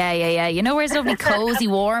 Yeah. You know where's lovely, cozy,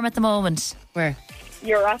 warm at the moment? Where?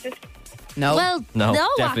 Your office? No. Well, no,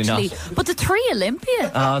 definitely actually. Not. But the 3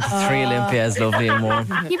 Olympia. Oh, the 3 Olympia is lovely and warm.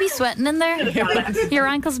 You'd be sweating in there. Your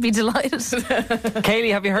ankles would be delighted.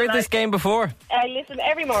 Kaylee, have you heard this game before? I listen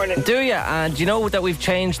every morning. Do you? And do you know that we've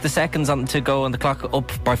changed the seconds to go on the clock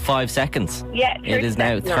up by 5 seconds? Yeah. It is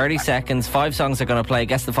now 30 seconds. 5 songs are going to play.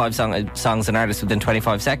 Guess the 5 songs and artists within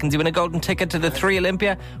 25 seconds. You win a golden ticket to the 3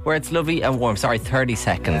 Olympia where it's lovely and warm. Sorry, 30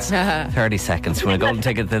 seconds. 30 seconds. You win a golden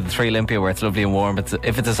ticket to the 3 Olympia where it's lovely and warm.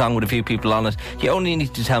 If it's a song with a few people on it, you only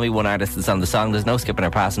need to tell me one artist that's on the song. There's no skipping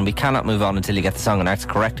or passing. We cannot move on until you get the song and artist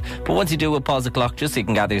correct. But once you do, we'll pause the clock just so you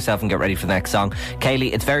can gather yourself and get ready for the next song.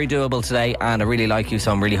 Kaylee, it's very doable today, and I really like you,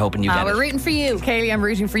 so I'm really hoping you get it. We're rooting for you. Kaylee, I'm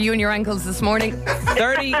rooting for you and your ankles this morning.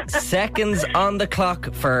 30 seconds on the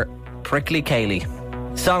clock for Prickly Kaylee.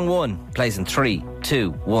 Song 1 plays in 3,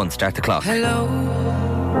 2, 1. Start the clock. Hello.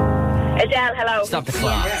 Adele, hello. Stop the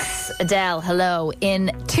clock. Yes, Adele, hello.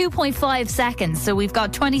 In 2.5 seconds. So we've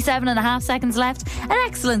got 27 and a half seconds left. An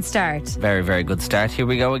excellent start. Very, very good start. Here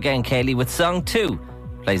we go again, Kaylee, with song 2.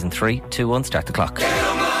 Plays in 3, 2, 1. Start the clock.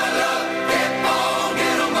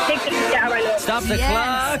 Stop the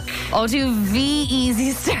clock. O2V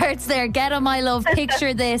easy starts there. Get on, my love.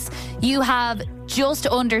 Picture this. You have just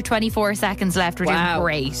under 24 seconds left. We're doing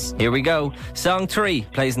great. Here we go. Song 3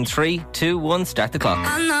 plays in 3, 2, 1. Start the clock.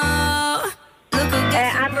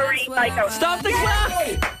 Anne-Marie, Psycho. Stop the clock.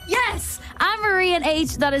 Yes. Anne-Marie and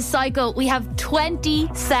H, that is Psycho. We have 20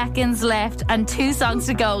 seconds left and 2 songs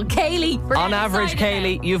to go. Kaylee, on average,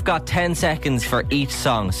 Kaylee, you've got 10 seconds for each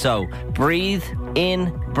song. So breathe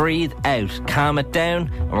in, breathe out. Calm it down.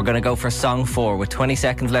 And we're going to go for song 4 with 20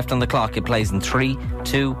 seconds left on the clock. It plays in 3,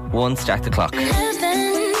 2, 1. Start the clock.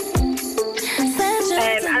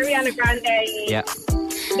 Ariana Grande. Yeah.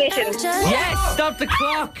 Vision. Yes, stop the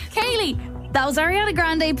clock. Kaylee, that was Ariana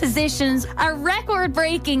Grande, Positions, a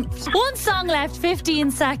record-breaking 1 song left,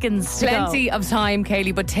 15 seconds to Plenty go. of time,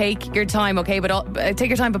 Kaylee, but take your time, okay? But take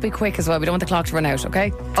your time, but be quick as well. We don't want the clock to run out,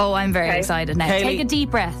 okay? Oh, I'm very excited now. Kaylee, take a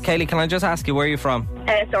deep breath. Kaylee, can I just ask you where you're from?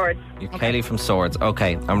 Swords. You're Kaylee from Swords.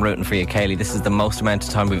 Okay, I'm rooting for you, Kaylee. This is the most amount of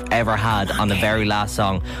time we've ever had on the very last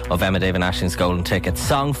song of Emma David Ashley's Golden Ticket.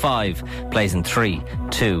 Song 5 plays in 3,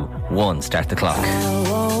 2, 1. Start the clock. I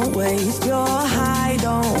won't waste your high,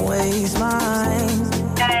 don't waste mine.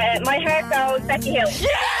 My heart goes Becky Hill.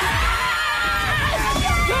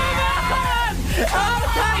 Oh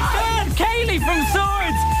my God! Kaylee from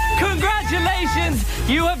Swords! Congratulations!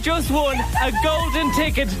 You have just won a golden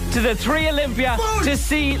ticket to the 3 Olympia to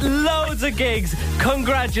see loads of gigs.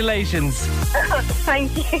 Congratulations.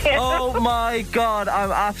 Thank you. Oh my God,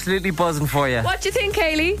 I'm absolutely buzzing for you. What do you think,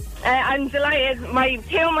 Kaylee? I'm delighted.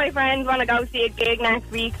 Two of my friends want to go see a gig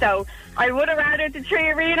next week, so I would have rather the 3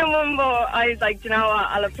 Arena one, but I was like, you know what,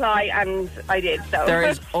 I'll apply, and I did. So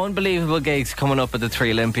There's unbelievable gigs coming up at the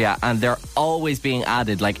 3 Olympia, and they're always being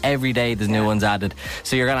added. Like every day there's new ones added.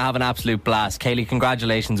 So you're going to have an absolute blast. Kaylee,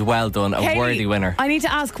 congratulations. Well done. Kaylee, a worthy winner. I need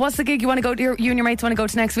to ask, what's the gig you want to go to? You and your mates want to go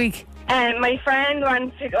to next week? My friend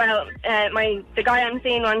wants to. The guy I'm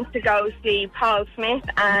seeing wants to go see Paul Smith,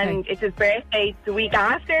 and it's his birthday the week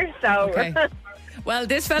after. So. Okay. Well,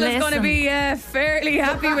 this fella's going to be fairly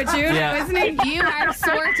happy with you now, isn't he? You are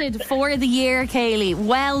sorted for the year, Kaylee.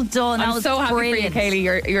 Well done. I'm so happy brilliant. for you,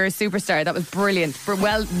 Kaylee. You're a superstar. That was brilliant.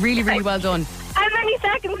 Really, really well done. How many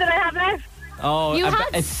seconds did I have left? Oh, you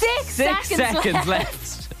had 6 seconds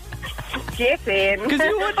left. Get in. Because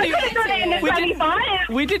you wouldn't even done it in the 25.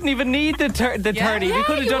 We didn't even need the 30. Yeah, we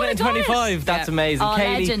could have done it in 25. That's amazing. Oh,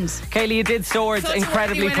 Kaylee, legend. Kaylee, you did Swords. Such a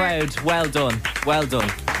Incredibly lucky winner. proud. Well done. Well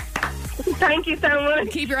done. Thank you so much.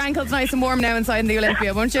 Keep your ankles nice and warm now inside the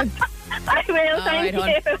Olympia, won't you? I will, thank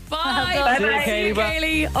you. Bye. See you,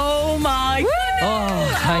 Katie. Oh my goodness.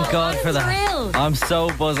 Oh, thank God for that. Unreal. I'm so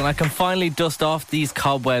buzzing. I can finally dust off these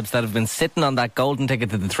cobwebs that have been sitting on that golden ticket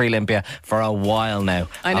to the Three Olympia for a while now.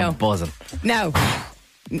 I know. I'm buzzing. Now,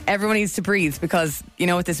 everyone needs to breathe because you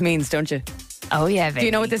know what this means, don't you? Oh, yeah, baby. Do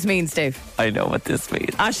you know what this means, Dave? I know what this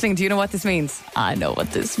means. Aisling, do you know what this means? I know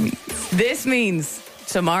what this means. This means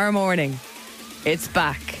tomorrow morning, it's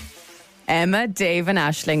back. Emma, Dave and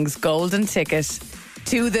Aisling's golden ticket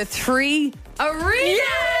to the Three Arena.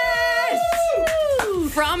 Yes!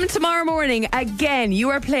 From tomorrow morning, again, you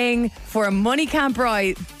are playing for a money can't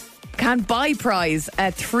buy prize,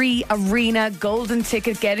 a Three Arena golden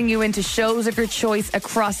ticket, getting you into shows of your choice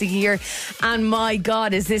across a year. And my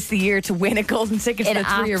God, is this the year to win a golden ticket to the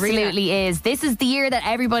Three Arena? It absolutely is. This is the year that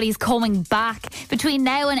everybody's coming back. Between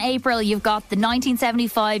now and April, you've got the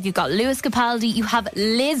 1975, you've got Lewis Capaldi, you have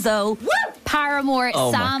Lizzo, Paramore,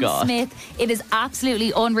 Sam Smith. It is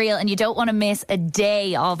absolutely unreal, and you don't want to miss a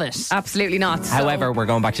day of it. Absolutely not. However, we're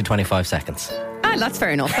going back to 25 seconds. That's fair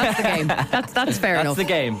enough. That's the game. That's fair enough. That's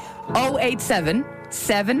the game. 087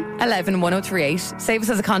 711 1038. Save us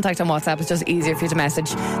as a contact on WhatsApp. It's just easier for you to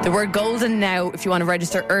message the word golden now if you want to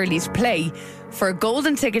register early to play for a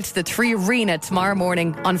golden ticket to the Three Arena tomorrow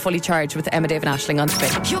morning on Fully Charged with Emma, Dave and Aisling on Spin.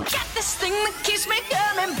 You'll get this thing that keeps me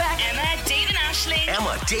coming back. Emma, Dave and Aisling.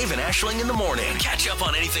 Emma, Dave and Aisling in the morning. Catch up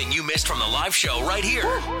on anything you missed from the live show right here.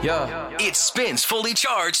 Yeah. It Spins Fully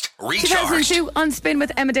Charged, Recharged. 2002 on Spin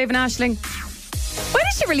with Emma, Dave and Aisling. When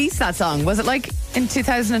did she release that song? Was it like in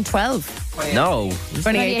 2012? No.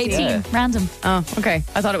 2018. Yeah. Random. Oh, okay.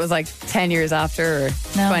 I thought it was like 10 years after or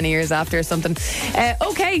 20 years after or something.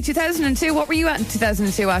 Okay, 2002. What were you at in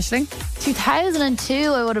 2002, Aisling?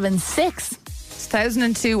 2002, I would have been 6.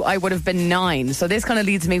 2002, I would have been 9. So this kind of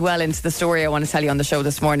leads me well into the story I want to tell you on the show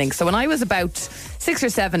this morning. So when I was about 6 or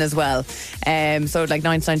 7 as well, so like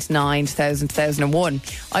 1999, 2000, 2001,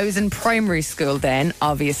 I was in primary school then,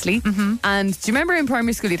 obviously. Mm-hmm. And do you remember in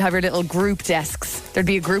primary school you'd have your little group desks? There'd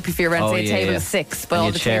be a group if you were around, say, a table of 6, but and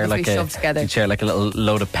all the tables like be shoved together. You'd share like a little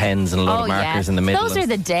load of pens and a load of markers in the middle. Those are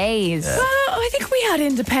the days. Well, I think we had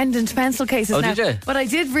independent pencil cases now. Did you? But I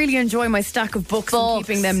did really enjoy my stack of books. And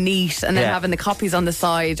keeping them neat and then having the copies on the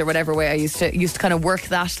side or whatever way I used to kind of work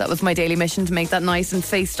that. That was my daily mission, to make that nice and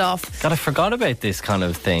faced off. God, I forgot about this kind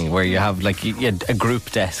of thing where you have like a group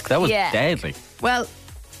desk. That was deadly. Well,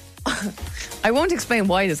 I won't explain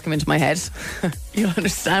why this came into my head. You'll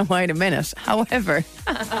understand why in a minute. However,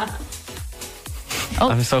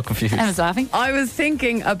 I'm so confused. I was laughing. I was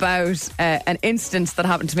thinking about an instance that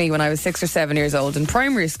happened to me when I was 6 or 7 years old in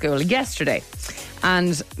primary school yesterday.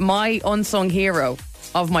 And my unsung hero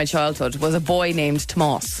of my childhood was a boy named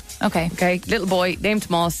Tomas. Okay, little boy named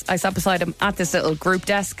Tomas. I sat beside him at this little group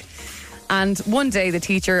desk. And one day the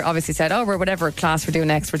teacher obviously said, we're whatever class we're doing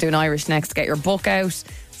next, we're doing Irish next, get your book out.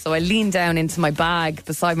 So I leaned down into my bag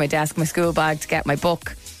beside my desk, my school bag, to get my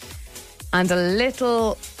book. And a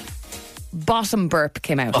little bottom burp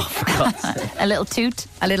came out. Oh, for God's sake. A little toot.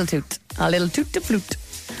 A little toot. A little toot to flute.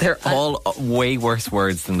 They're all way worse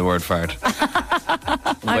words than the word fart.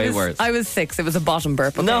 Way worse. I was 6. It was a bottom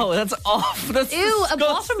burp. Okay? No, that's awful. That's Ew, disgusting. a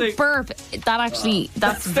bottom burp.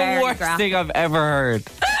 That's very the worst thing I've ever heard.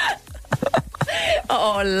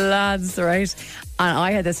 Oh, lads, right? And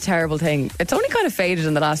I had this terrible thing. It's only kind of faded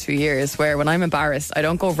in the last few years where when I'm embarrassed, I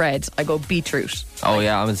don't go red, I go beetroot. Oh,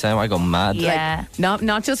 yeah, I'm the same. I go mad. Yeah. Like,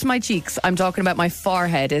 not just my cheeks. I'm talking about my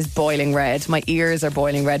forehead is boiling red. My ears are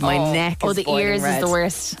boiling red. My neck is the boiling ears red. is the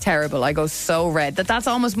worst. Terrible. I go so red. That's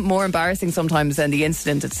almost more embarrassing sometimes than the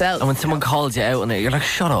incident itself. And when someone calls you out on it, you're like,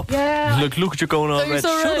 shut up. Yeah. Look what you're going on red.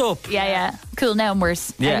 Shut up. Yeah. Cool, now I'm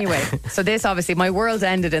worse. Yeah. Anyway, so this obviously, my world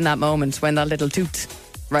ended in that moment when that little toot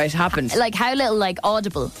happened. Like how little, like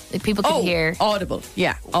audible? Like people could hear. Audible.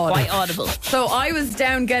 Yeah, audible. Quite audible. So I was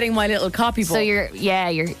down getting my little copybook. So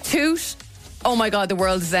you're toot. Oh my God, the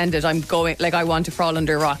world has ended. I'm going, like, I want to crawl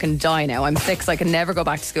under a rock and die now. I'm 6. I can never go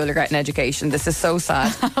back to school or get an education. This is so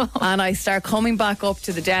sad. And I start coming back up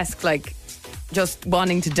to the desk, like, just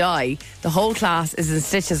wanting to die. The whole class is in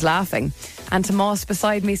stitches laughing. And Tomas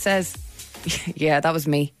beside me says, yeah, that was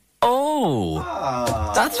me. Oh,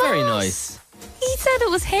 that's very nice. He said it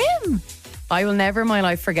was him. I will never in my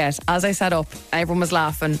life forget, as I sat up, everyone was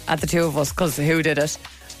laughing at the two of us because who did it?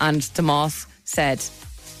 And Tomas said,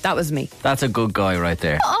 that was me. That's a good guy right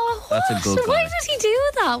there. Oh, that's a good guy. Why did he do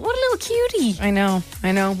that? What a little cutie. I know.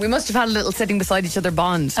 We must have had a little sitting beside each other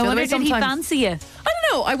bond. I wonder, did he fancy you? I don't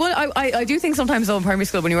know. I do think sometimes though in primary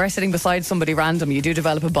school when you are sitting beside somebody random, you do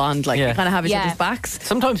develop a bond. Like you kind of have each other's backs.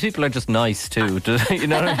 Sometimes people are just nice too. You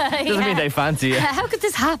know what I mean? Doesn't mean they fancy you. How could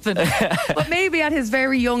this happen? But maybe at his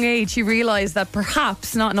very young age, he realised that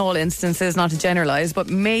perhaps, not in all instances, not to generalise, but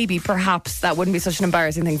maybe perhaps that wouldn't be such an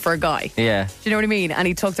embarrassing thing for a guy. Yeah. Do you know what I mean? And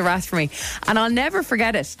he took the rest for me. And I'll never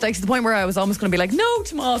forget it. Like to the point where I was almost going to be like, no,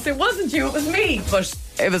 Tomas, it wasn't you, it was me. But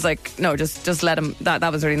it was like, no, just let him.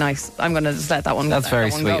 That was really nice. I'm going to just let that one go. That's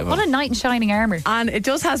very sweet of him. What a knight in shining armour. And it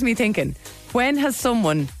just has me thinking, when has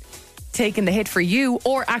someone taken the hit for you?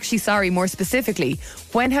 Or actually, sorry, more specifically,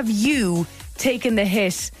 when have you taken the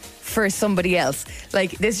hit for somebody else?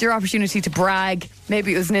 Like, this is your opportunity to brag.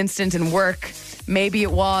 Maybe it was an incident in work. Maybe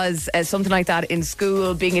it was something like that in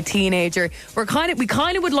school, being a teenager. We kind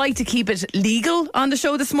of would like to keep it legal on the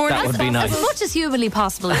show this morning. That would be nice. As much as humanly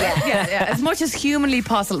possible, yeah, as much as humanly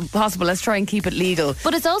possible. Let's try and keep it legal.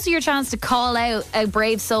 But it's also your chance to call out a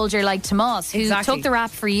brave soldier like Tomas, who took the rap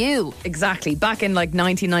for you. Exactly. Back in like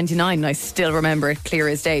 1999, I still remember it clear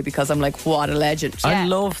as day because I'm like, what a legend. I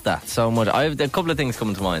love that so much. I have a couple of things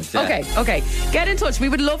coming to mind. Yeah. Okay. Get in touch. We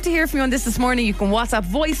would love to hear from you on this morning. You can WhatsApp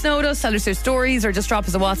voice note us, tell us your stories, or just drop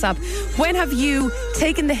us a WhatsApp. When have you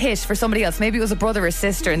taken the hit for somebody else? Maybe it was a brother or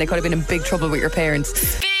sister and they could have been in big trouble with your parents.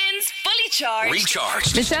 Spins Fully Charged.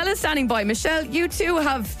 Recharged. Michelle is standing by. Michelle, you too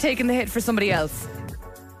have taken the hit for somebody else.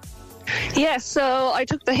 Yes, so I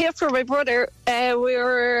took the hit for my brother. We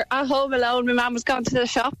were at home alone. My mum was gone to the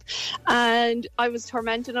shop and I was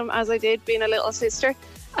tormenting him as I did, being a little sister.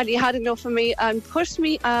 And he had enough of me and pushed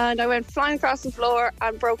me and I went flying across the floor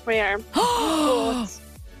and broke my arm.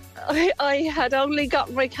 But I had only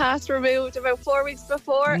got my cast removed about 4 weeks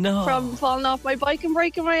before from falling off my bike and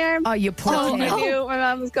breaking my arm. Oh, you poor thing. I knew my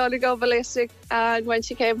mum was going to go ballistic, and when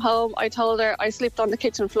she came home, I told her I slipped on the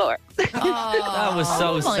kitchen floor. That was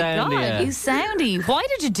so soundy. God, you soundy. Why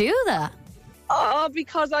did you do that? Oh,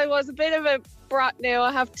 because I was a bit of a brat now,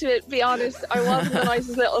 I have to be honest. I wasn't the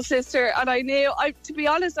nicest little sister, and I knew, to be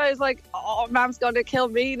honest, I was like, oh, Mam's going to kill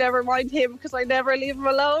me, never mind him, because I never leave him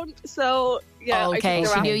alone. So, yeah. Okay,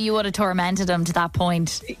 she knew you would have tormented him to that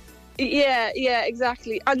point. Yeah,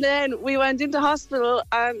 exactly. And then we went into hospital,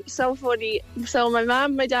 and so funny. So my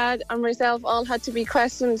mum, my dad, and myself all had to be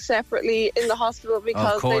questioned separately in the hospital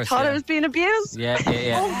because they thought I was being abused. Yeah.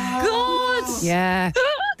 Oh, God! Yeah.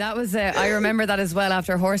 That was I remember that as well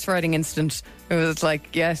after a horse riding incident. It was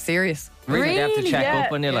like, serious. Really? You have to check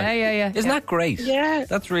up when you're like, isn't that great? Yeah.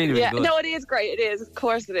 That's really good. No, it is great. It is. Of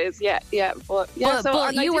course it is. Yeah. But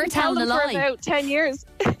you were telling a lie. For about 10 years.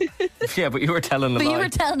 Yeah, but you were telling a lie. But you were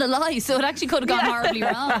telling a lie, so it actually could have gone horribly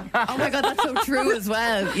wrong. Oh my God, that's so true as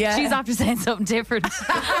well. Yeah. She's after saying something different.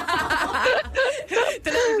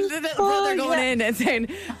 The little brother going in and saying,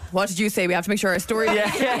 what did you say? We have to make sure our story.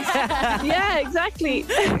 Yeah, exactly.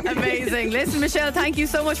 Amazing. Listen, Michelle, thank you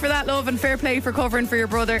so much for that, love, and fair play for covering for your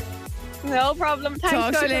brother. No problem. Thanks.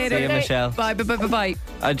 Talk to you later. See you, Michelle. Bye.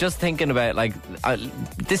 I'm just thinking about, like,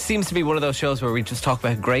 this seems to be one of those shows where we just talk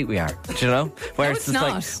about how great we are. Do you know? Where it's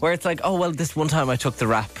not. Where it's like, oh, well, this one time I took the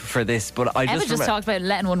rap for this, but I Emma just talked about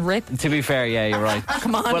letting one rip. To be fair, yeah, you're right.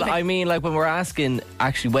 Come on. Well, I mean, like, when we're asking,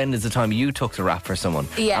 actually, when is the time you took the rap for someone?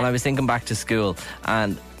 Yeah. And I was thinking back to school,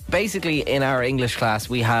 and basically in our English class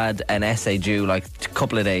we had an essay due like a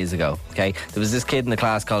couple of days ago. Okay, there was this kid in the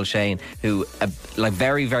class called Shane who like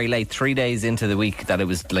very, very late, 3 days into the week that it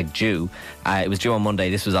was like due, it was due on Monday,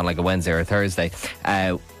 this was on like a Wednesday or a Thursday,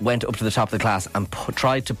 went up to the top of the class and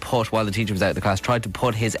tried to put, while the teacher was out of the class, tried to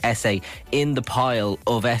put his essay in the pile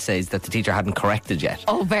of essays that the teacher hadn't corrected yet.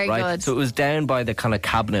 Oh, very good. So it was down by the kind of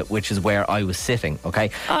cabinet, which is where I was sitting.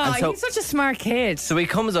 Okay. Oh, so, he's such a smart kid. So he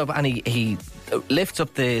comes up and he lifts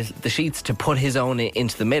up the sheets to put his own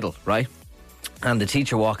into the middle, right? And the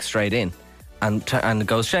teacher walks straight in and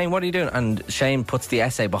goes, Shane, what are you doing? And Shane puts the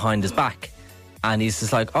essay behind his back and he's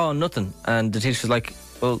just like, oh, nothing. And the teacher's like,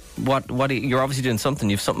 well, what are you, you're obviously doing something,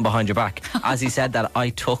 you've something behind your back. As he said that, I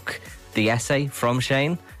took the essay from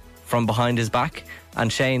Shane from behind his back,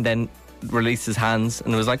 and Shane then released his hands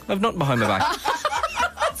and was like, I've nothing behind my back.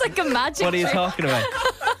 That's like a magic What are you talking about?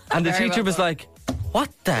 And the teacher was like, what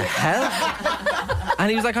the hell? And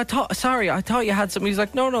he was like, I thought you had something. He's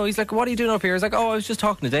like, no. He's like, what are you doing up here? He's like, oh, I was just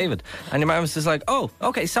talking to David. And your mum was just like, oh,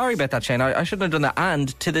 okay, sorry about that, Shane. I shouldn't have done that.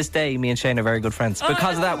 And to this day, me and Shane are very good friends.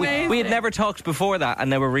 Because of that, we had never talked before that, and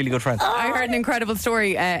now we're really good friends. I heard an incredible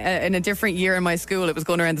story in a different year in my school. It was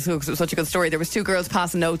going around the school because it was such a good story. There was two girls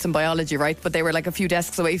passing notes in biology, right? But they were like a few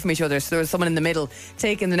desks away from each other. So there was someone in the middle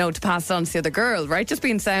taking the note to pass it on to the other girl, right? Just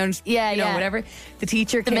being sound, you know, whatever. The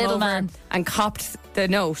teacher came over and copped the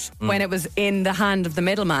note when it was in the hand of of the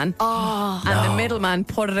middleman. Oh. And the middleman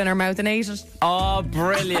put it in her mouth and ate it. Oh,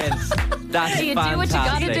 brilliant. That's You fantastic. do what you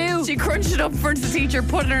gotta do. She crunched it up in front of the teacher,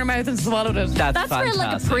 put it in her mouth and swallowed it. That's real like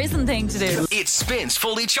a fantastic. prison thing to do. It spins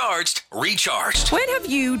fully charged, recharged. When have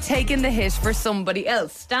you taken the hit for somebody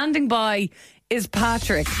else? Standing by is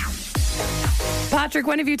Patrick. Patrick,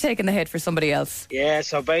 when have you taken the hit for somebody else? Yeah,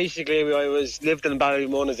 so basically I lived in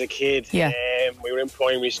Ballymun as a kid. Yeah. We were in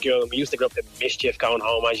primary school and we used to get up to mischief going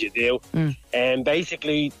home as you do. And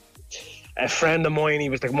basically a friend of mine, he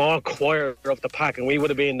was the more quieter of the pack and we would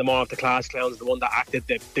have been the more of the class clowns, the one that acted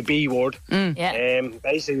the B word. Yeah.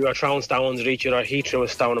 Basically we were throwing stones at each other. He threw a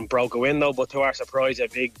stone and broke a window, but to our surprise a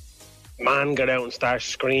big man got out and started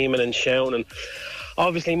screaming and shouting, and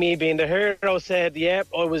obviously me being the hero said, yep,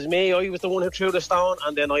 it was me, I was the one who threw the stone,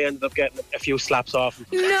 and then I ended up getting a few slaps off him.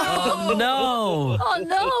 No! Oh, no! Oh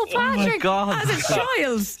no, Patrick! Oh my God! As a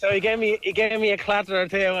child! So he gave me a clatter or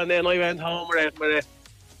two, and then I went home with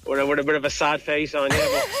a bit of a sad face on. Yeah,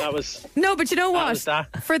 but that was... No, but you know what? was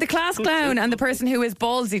that. For the class clown and the person who is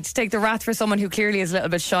ballsy to take the wrath for someone who clearly is a little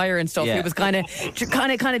bit shyer and stuff, Yeah. he was kind of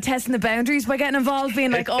testing the boundaries by getting involved, being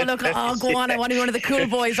like, oh, look, oh, go on, I want to be one of the cool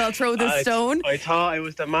boys, I'll throw this stone. I thought I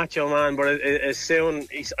was the macho man, but I soon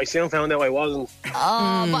found out I wasn't.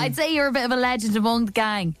 Oh, but I'd say you're a bit of a legend among the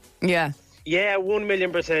gang. Yeah. Yeah,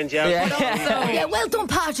 1,000,000%, yeah. Yeah, well done,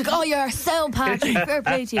 Patrick. Oh, you're so Patrick. Fair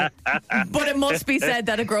play to you. But it must be said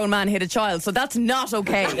that a grown man hit a child, so that's not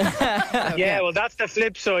okay. Yeah, well, that's the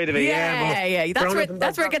flip side of it. Yeah.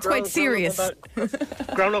 That's where it gets quite serious.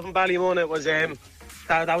 Growing up in Ballymun, it was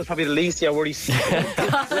that was probably the least of your worries.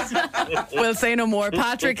 We'll say no more.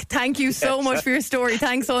 Patrick, thank you so much for your story.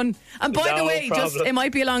 Thanks, son. And by the way, problem. it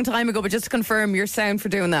might be a long time ago, but just to confirm, you're sound for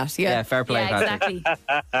doing that. Yeah, fair play, Yeah, Patrick.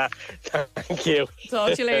 exactly. Thank you.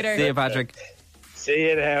 Talk to you later. See you, Patrick. See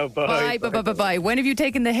you now. Bye. Bye. When have you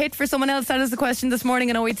taken the hit for someone else? That is the question this morning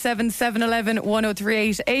in 087 711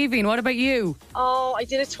 1038. Aveen, what about you? Oh, I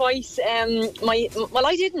did it twice.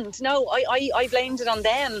 I didn't. No, I blamed it on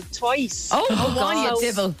them twice. Oh, go on, you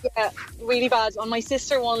divil. Yeah, really bad. On my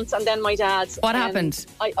sister once and then my dad. What happened?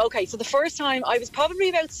 So the first time I was probably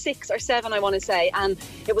about 6 or 7, I want to say, and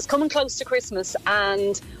it was coming close to Christmas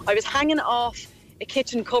and I was hanging off a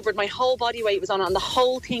kitchen cupboard. My whole body weight was on it and the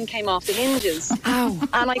whole thing came off the hinges. Ow.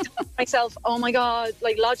 And I thought to myself, oh my God,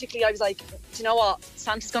 like logically I was like, do you know what,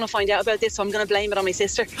 Santa's going to find out about this, so I'm going to blame it on my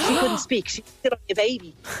sister. She couldn't speak, she did on a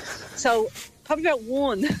baby. So probably about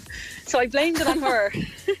 1. So I blamed it on her.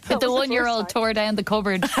 The 1-year-old tore down the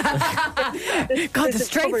cupboard. God, the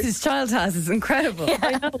strength this child has is incredible. Yeah.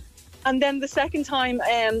 I know. And then the second time,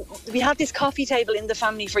 we had this coffee table in the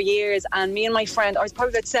family for years, and me and my friend, I was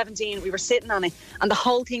probably about 17, we were sitting on it, and the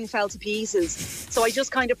whole thing fell to pieces. So I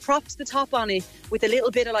just kind of propped the top on it with a little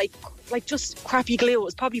bit of like just crappy glue. It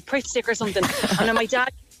was probably Pritt stick or something. And then my dad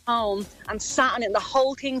came home and sat on it, and the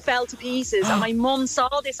whole thing fell to pieces. And my mum saw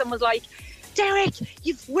this and was like, Derek,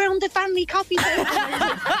 you've ruined the family coffee table.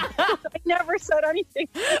 I never said anything.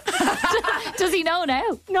 Does he know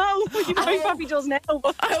now? No, he probably does now.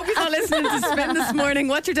 But I hope he's not listening to Spin this morning.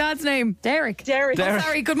 What's your dad's name? Derek. Oh,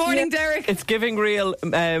 sorry. Good morning, Derek. It's giving real.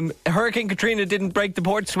 Hurricane Katrina didn't break the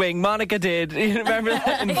porch swing. Monica did. You remember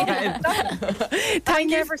that? I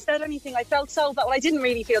never said anything. I felt so bad. Well, I didn't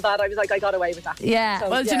really feel bad. I was like, I got away with that. Yeah. So,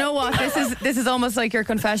 Well, do you know what? This is almost like your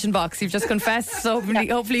confession box. You've just confessed, so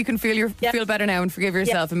hopefully you can feel better now and forgive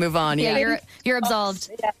yourself and move on. Yeah, you're absolved.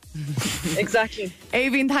 Yeah. Exactly.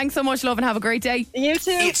 Aveen, thanks so much, love, and have a great day. You too.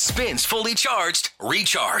 It spins fully charged,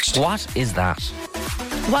 recharged. What is that?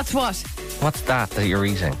 What's what? What's that you're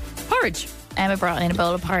eating? Porridge. Emma brought in a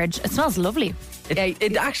bowl of porridge. It smells lovely.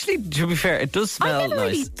 It actually, to be fair, it does smell nice.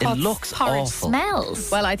 Really It looks porridge awful. smells.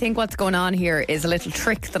 Well, I think what's going on here is a little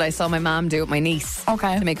trick that I saw my mum do with my niece.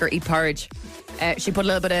 Okay. To make her eat porridge. She put a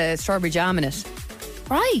little bit of strawberry jam in it.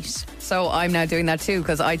 Right. So I'm now doing that too,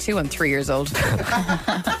 because I too am 3 years old.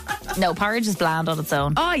 No, porridge is bland on its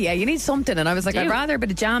own. Oh yeah, you need something. And I was like, I'd rather a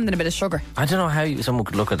bit of jam than a bit of sugar. I don't know how someone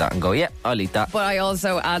could look at that and go, yeah, I'll eat that. But I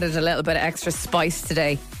also added a little bit of extra spice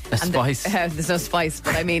today. Spice? There's no spice,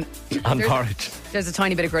 but I mean... On porridge. There's a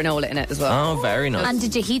tiny bit of granola in it as well. Oh, very nice. And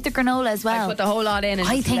did you heat the granola as well? I put the whole lot in and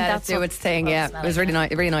I just think let that's it do what- its thing. Yeah, it was really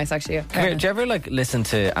nice actually. Yeah. Come here, do you ever listen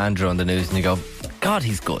to Andrew on the news and you go, God,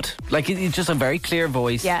 he's good. He's just a very clear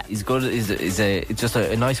voice. Yeah. He's good. It's just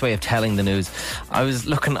a nice way of telling the news. I was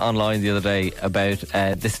looking online the other day about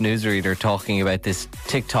this newsreader talking about this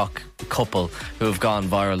TikTok couple who have gone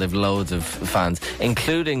viral. They've loads of fans,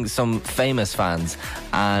 including some famous fans,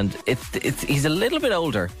 and he's a little bit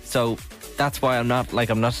older, so that's why I'm not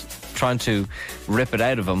trying to rip it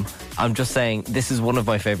out of him. I'm just saying this is one of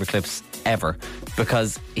my favourite clips ever,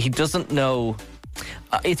 because he doesn't know.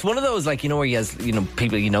 It's one of those, like, where he has,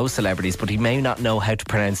 people, celebrities, but he may not know how to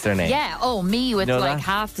pronounce their name. Yeah, me with that?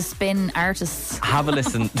 half the spin artists. Have a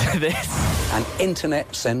listen to this. An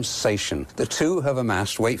internet sensation. The two have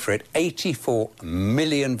amassed, wait for it, 84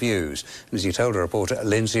 million views. And as you told a reporter,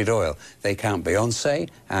 Lindsay Doyle, they count Beyonce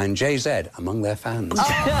and Jay-Z among their fans.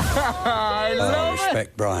 I love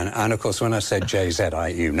respect Brian. And of course, when I said Jay-Z,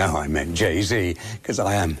 I meant Jay-Z, because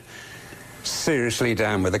I am seriously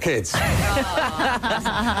down with the kids.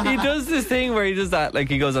 He does this thing where he does that, like,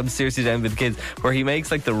 he goes, I'm seriously down with the kids, where he makes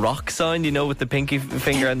like the rock sign, with the pinky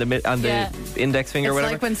finger and the index finger, it's or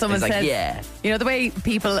whatever. Like when someone says, like, yeah. The way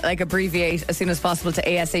people like abbreviate as soon as possible to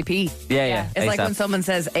ASAP. Yeah. It's like when someone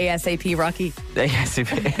says ASAP Rocky.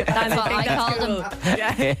 ASAP. That's what I called him.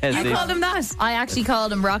 Yeah. You called him that? I actually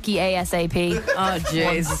called him Rocky ASAP. Oh,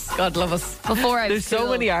 jeez. God love us. There's so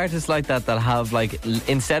many artists like that have, like,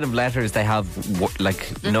 instead of letters, they have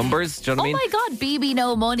like numbers. Do you know what I mean? Oh my God, BB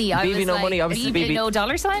No Money. BB No Money, obviously. BB No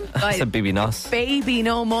dollar sign. I said BB Nos. Baby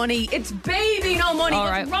No Money. It's Baby No Money. All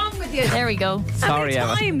What's right. wrong with you? There we go. Sorry, How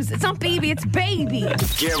Emma. many times? It's not baby, it's baby.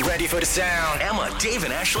 Get ready for the sound. Emma, Dave,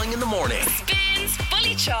 and Aisling in the morning. Spins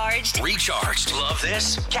Fully Charged. Recharged. Love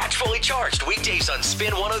this? Catch Fully Charged weekdays on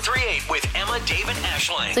Spin 103.8 with Emma, Dave, and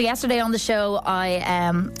Aisling. So yesterday on the show,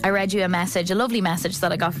 I read you a lovely message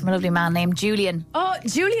that I got from a lovely man named Julian. Oh,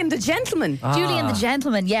 Julian the gentleman. Julian the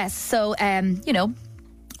gentleman, yes. So,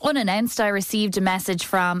 unannounced, I received a message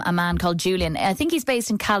from a man called Julian. I think he's based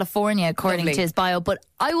in California, according to his bio, but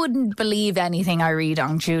I wouldn't believe anything I read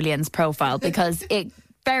on Julian's profile because it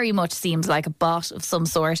very much seems like a bot of some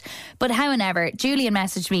sort. But however, Julian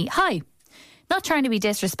messaged me, "Hi, not trying to be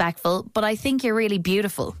disrespectful, but I think you're really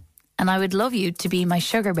beautiful and I would love you to be my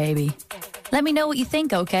sugar baby. Let me know what you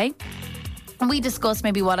think, okay?" And we discussed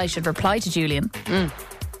maybe what I should reply to Julian.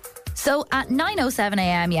 So at 9:07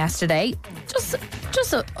 a.m. yesterday,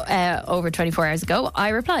 just over 24 hours ago, I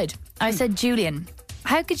replied. I said, "Julian,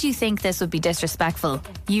 how could you think this would be disrespectful?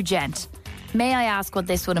 You gent. May I ask what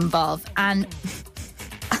this would involve?" And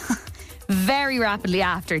very rapidly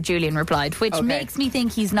after, Julian replied, which makes me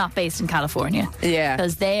think he's not based in California. Yeah.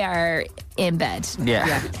 Because they are in bed.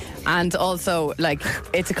 Yeah. And also, like,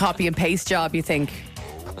 it's a copy and paste job, you think?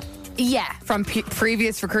 Yeah. From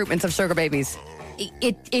previous recruitments of sugar babies.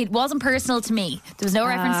 It wasn't personal to me. There was no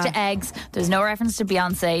reference to eggs. There's no reference to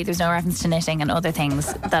Beyonce. There's no reference to knitting and other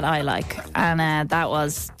things that I like. And that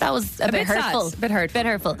was a bit hurtful. Sad. Bit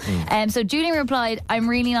hurtful. So Julian replied, "I'm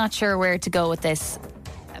really not sure where to go with this.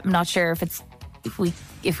 I'm not sure if we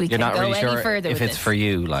You're can not go really any sure further if with it's this." for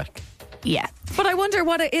you, like. Yeah. But I wonder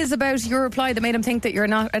what it is about your reply that made him think that you're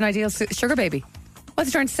not an ideal sugar baby. What's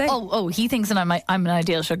he trying to say? Oh, he thinks that I'm an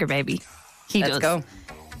ideal sugar baby. Let's go.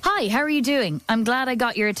 "Hi, how are you doing? I'm glad I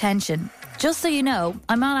got your attention. Just so you know,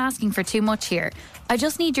 I'm not asking for too much here. I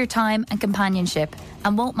just need your time and companionship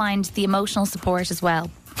and won't mind the emotional support as well.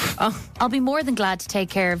 I'll be more than glad to take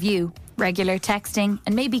care of you. Regular texting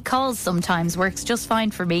and maybe calls sometimes works just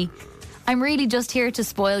fine for me. I'm really just here to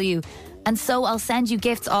spoil you, and so I'll send you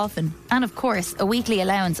gifts often. And of course, a weekly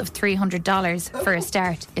allowance of $300 for a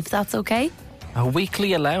start, if that's okay." A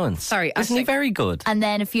weekly allowance? Sorry, isn't he very good? And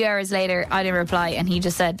then a few hours later, I didn't reply, and he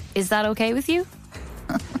just said, "Is that okay with you?"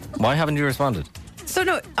 Why haven't you responded? So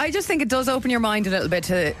no, I just think it does open your mind a little bit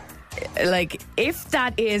to, like, if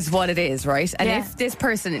that is what it is, right? And if this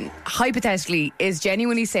person hypothetically is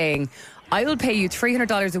genuinely saying, "I will pay you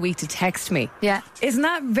 $300 a week to text me." Yeah. Isn't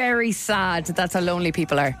that very sad that that's how lonely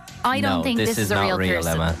people are? I don't think this is a not real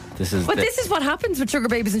person. Emma. This is what happens with sugar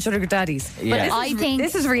babies and sugar daddies. Yeah. But I think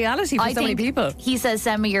this is reality for so many people. He says,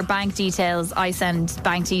 "Send me your bank details." I send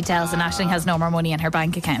bank details, and Aisling has no more money in her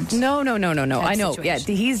bank account. No. I know. situation. Yeah,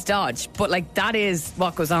 he's dodged, but like that is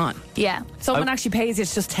what goes on. Yeah. Someone actually pays you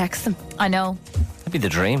to just text them. I know. That'd be the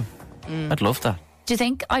dream. I'd love that. Do you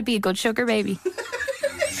think I'd be a good sugar baby?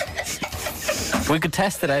 We could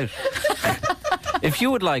test it out. If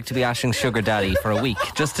you would like to be Aisling's sugar daddy for a week,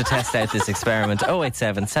 just to test out this experiment,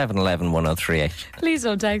 087 711 1038. Please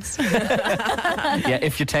don't text. Yeah,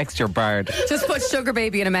 if you text your bard. Just put sugar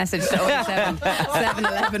baby in a message to 087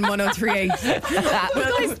 711 1038.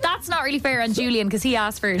 Guys, that's not really fair on Julian because he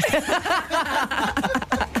asked first.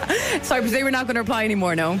 So I presume we're not going to reply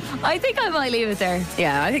anymore, no? I think I might leave it there.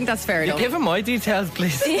 Yeah, I think that's fair enough. Give him my details,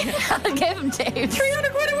 please. I'll give him Dave.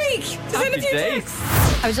 300 quid a week to send a few texts.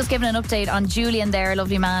 I was just giving an update on Julian there, a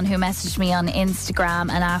lovely man who messaged me on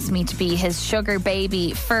Instagram and asked me to be his sugar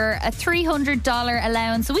baby for a $300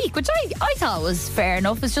 allowance a week, which I thought was fair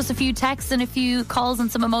enough. It's just a few texts and a few calls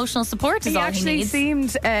and some emotional support is He all he actually needs.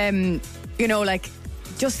 seemed, like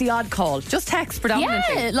just the odd call. Just text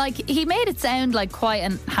predominantly. Yeah, like he made it sound like quite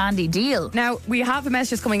a handy deal. Now, we have a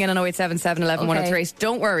message coming in on 0877 11 103.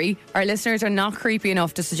 Don't worry, our listeners are not creepy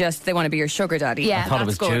enough to suggest they want to be your sugar daddy. Yeah, I thought it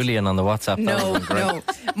was good. Julian on the WhatsApp. No.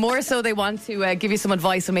 More so they want to give you some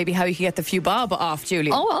advice on maybe how you can get the few bob off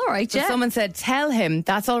Julian. Oh, all right, yeah. So someone said, tell him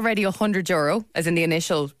that's already €100, as in the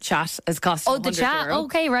initial chat has cost Oh, the chat? €100.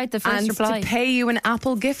 Okay, right, the first and reply. to pay you an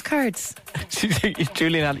Apple gift cards.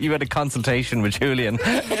 Julian, you had a consultation with Julian.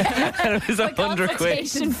 And it was £100.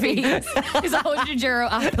 Consultation fee is €100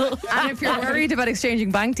 Apple. And if you're worried about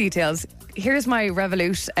exchanging bank details, here's my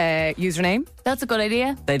Revolut username. That's a good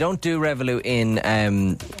idea. They don't do Revolut in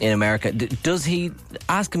America. Does he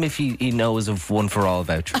ask him if he knows of One for All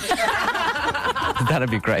voucher?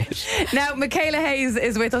 That'd be great. Now, Michaela Hayes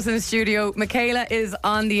is with us in the studio. Michaela is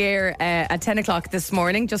on the air at 10 o'clock this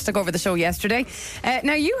morning, just took over the show yesterday.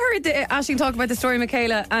 Now, you heard Aisling talk about the story,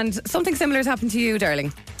 Michaela, and something similar has happened to you,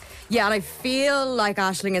 darling. Yeah, and I feel like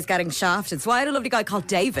Aisling is getting shafted. So I had a lovely guy called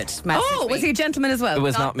David message me. Was he a gentleman as well? It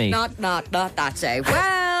was not me. Not that day.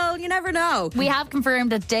 Well, you never know. We have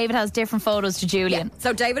confirmed that David has different photos to Julian. Yeah.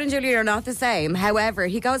 So David and Julian are not the same. However,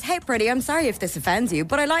 he goes, "Hey, pretty, I'm sorry if this offends you,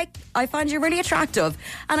 but I find you really attractive,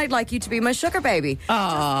 and I'd like you to be my sugar baby."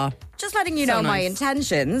 Aww. Just letting you So know my nice.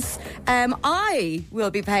 intentions. I will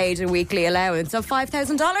be paid a weekly allowance of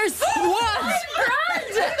 $5,000. What?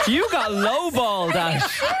 You got lowballed,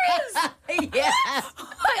 Ash. Yeah.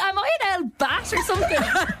 Am I an L bat or something?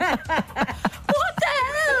 What the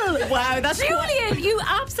hell? Wow, that's Julian, you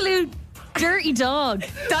absolute dirty dog.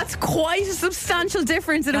 That's quite a substantial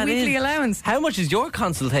difference in a weekly allowance. How much is your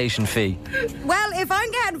consultation fee? Well, if I'm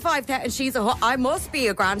getting 5,000, I must be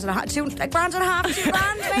 $1.5 grand, $2,000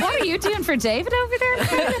 maybe. What are you doing for David over there?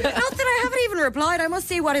 Nothing, I haven't even replied. I must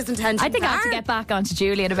see what his intentions are. I think I have to get back onto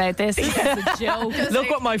Julian about this. This is a joke. Look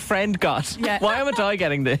what my friend got. Yeah. Why haven't I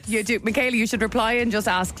getting this? You do, Michaela, you should reply and just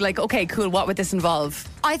ask, like, okay, cool, what would this involve?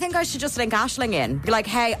 I think I should just link Aisling in. Be like,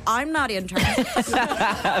 hey, I'm not interested. But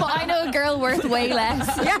I know a girl worth way less.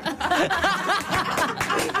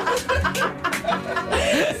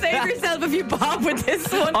 Save yourself a few bob with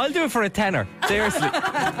this one. I'll do it for a tenner. Seriously.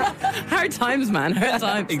 Hard times, man. Hard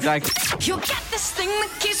times. Exactly. You'll get this thing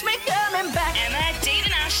that keeps me coming back. Emma, Dave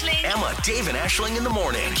and Aisling. Emma, Dave and Aisling in the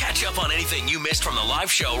morning. Catch up on anything you missed from the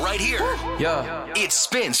live show right here. Yeah. It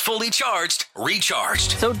spins fully charged,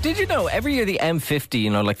 recharged. So did you know every year the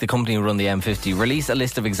M50, like the company who run the M50, release a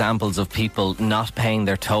list of examples of people not paying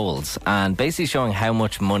their tolls and basically showing how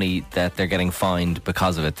much money that they're getting fined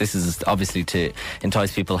because of it. This is obviously to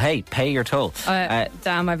entice people, hey, pay your toll.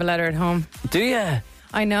 Damn, I have a letter at home. Do you?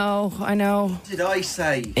 I know. What did I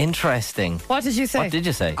say? Interesting. What did you say? What did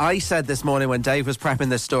you say? I said this morning when Dave was prepping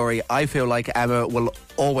this story, I feel like Emma will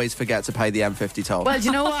always forget to pay the M50 toll. Well, do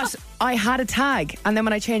you know what? I had a tag, and then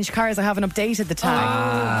when I changed cars, I haven't updated the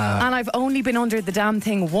tag. And I've only been under the damn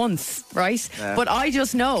thing once, right? Yeah. But I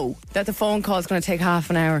just know that the phone call is going to take half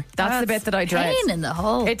an hour. That's the bit that I dread. Pain in the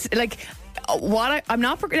hole. It's like, I'm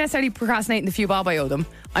not necessarily procrastinating the few bob I owe them.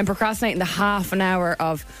 I'm procrastinating the half an hour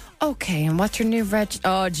of, okay, and what's your new reg?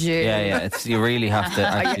 Oh, gee. Yeah. You really have to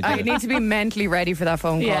actually do I it. need to be mentally ready for that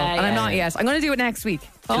phone call. Yeah, and I'm not yet. I'm going to do it next week.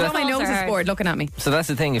 Oh, my nose is bored looking at me. So that's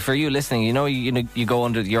the thing. For you listening, you go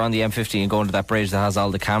under. You're on the M50 and you go under that bridge that has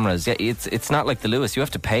all the cameras. Yeah, it's not like the Lewis. You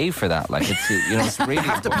have to pay for that. Like it's it's really. You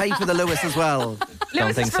have to pay for the Lewis as well.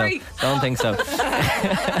 Don't think so. Don't think so.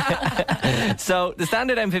 So the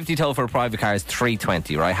standard M50 toll for a private car is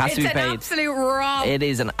 $3.20, right? Has to be paid. It's an absolute rob. It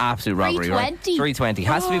is an absolute robbery, right? $3.20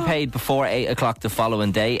 has to be paid before 8 o'clock the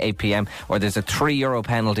following day, 8 p.m. or there's a €3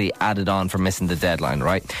 penalty added on for missing the deadline,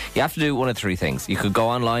 right? You have to do one of three things. You could go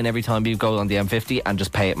online every time you go on the M50 and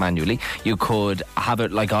just pay it manually. You could have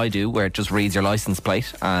it like I do, where it just reads your license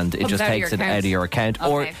plate and it just takes it out of your account.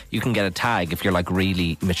 Okay. Or you can get a tag if you're like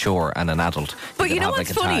really mature and an adult. But you know have, what's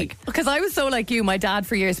like, a funny? tag. Because I was so like you. My dad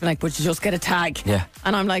for years been like, would you just get a tag? Yeah.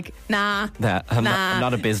 And I'm like, nah. I'm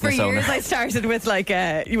not a business for owner. years I started with like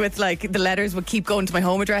the letters would keep going to my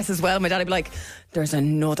home address as well. My dad would be like, there's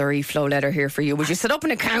another eFlow letter here for you. Would you set up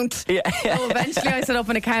an account? Yeah. So eventually I set up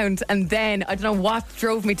an account, and then I don't know what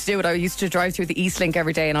drove me to do it. I used to drive through the Eastlink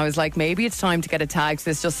every day, and I was like, maybe it's time to get a tag so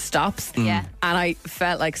this just stops. Yeah. And I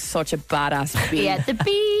felt like such a badass beep. Yeah, the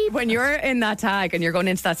beep. When you're in that tag and you're going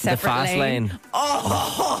into that separate the fast lane.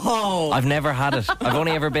 Oh, I've never had it. I've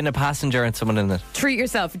only ever been a passenger and someone in it. treat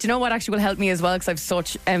yourself. Do you know what actually will help me as well? Because I've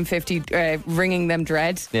such M50 ringing them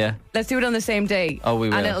dread. Yeah. Let's do it on the same day. Oh, we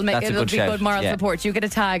will. And it'll That's a it'll good be shout. good moral Yeah. teleport. You get a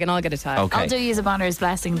tag and I'll get a tag. Okay. I'll do you a Bonner's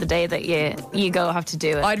blessing the day that you go have to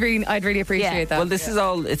do it. I'd really appreciate that. Well,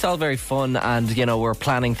 it's all very fun, and we're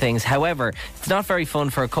planning things. However, it's not very fun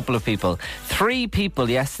for a couple of people. 3 people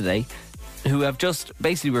yesterday who have just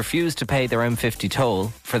basically refused to pay their M50 toll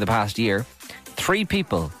for the past year. 3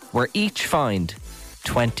 people were each fined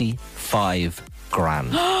 25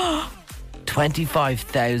 grand.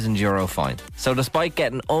 25,000 euro fine. So despite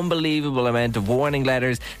getting unbelievable amount of warning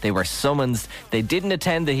letters, they were summoned. They didn't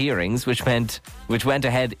attend the hearings, which went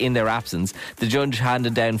ahead in their absence. The judge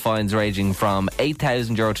handed down fines ranging from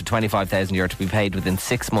 8,000 euro to 25,000 euro to be paid within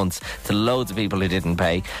 6 months to loads of people who didn't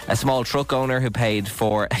pay. A small truck owner who paid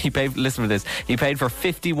for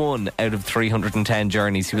 51 out of 310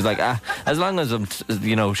 journeys. He was like, as long as I'm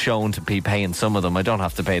shown to be paying some of them, I don't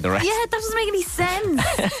have to pay the rest. Yeah, that doesn't make any sense.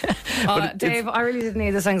 Dave, I really didn't need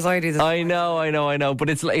this anxiety. I know. But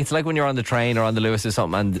it's like when you're on the train or on the Lewis or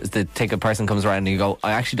something, and the ticket person comes around and you go,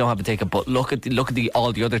 I actually don't have a ticket, but look at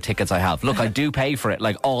all the other tickets I have. Look, I do pay for it,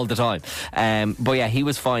 like, all the time. But yeah, he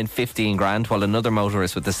was fined 15 grand, while another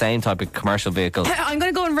motorist with the same type of commercial vehicle. I'm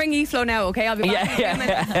going to go and ring eFlow now, okay? I'll be back in a few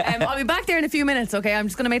minutes. I'll be back there in a few minutes, okay? I'm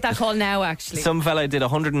just going to make that call now, actually. Some fella did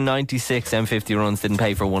 196 M50 runs, didn't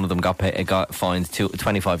pay for one of them, got fined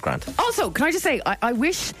 25 grand. Also, can I just say, I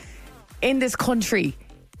wish in this country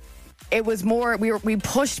it was more, we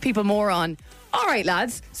pushed people more on, all right,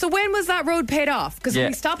 lads, so when was that road paid off? Because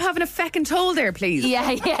we stop having a feckin' toll there, please.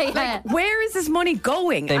 Yeah. Like, where is this money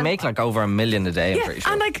going? They make like over $1 million a day, I'm pretty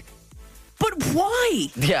sure. And like, but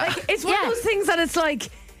why? Yeah. Like, it's one of those things that it's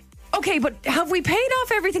like, okay, but have we paid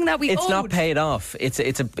off everything that we owed? It's not paid off. It's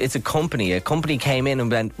a company. A company came in and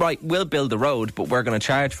went, right, we'll build the road, but we're going to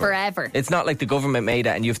charge for forever. It's not like the government made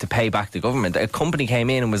it and you have to pay back the government. A company came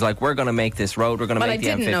in and was like, we're going to make this road, we're going to make the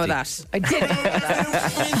M50. I didn't know that.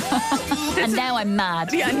 And now I'm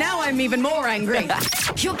mad. Yeah, now I'm even more angry.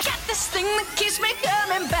 You'll get this thing that keeps me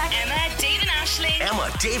coming back. Emma, Dave and Aisling. Emma,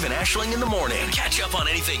 Dave and Aisling in the morning. Catch up on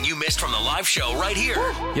anything you missed from the live show right here.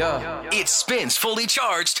 Yeah. It spins fully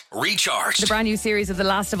charged, recharged. The brand new series of The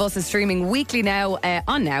Last of Us is streaming weekly now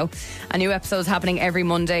on Now. A new episode's happening every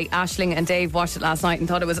Monday. Aisling and Dave watched it last night and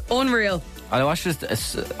thought it was unreal. I watched it.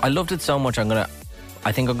 I loved it so much.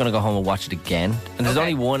 I think I'm going to go home and watch it again. And there's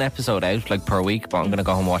only one episode out, like, per week, but I'm going to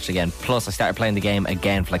go home and watch it again. Plus, I started playing the game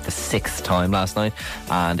again for like the 6th time last night,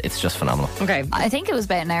 and it's just phenomenal. Okay. I think it was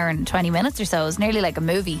about an hour and 20 minutes or so. It was nearly like a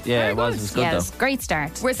movie. Yeah, it was. It was good, though. It was a great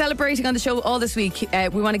start. We're celebrating on the show all this week.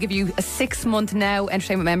 We want to give you a 6-month Now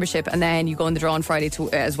entertainment membership, and then you go in the draw on Friday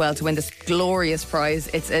as well to win this glorious prize.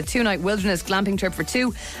 It's a 2-night wilderness glamping trip for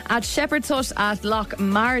 2 at Shepherd's Hut at Loch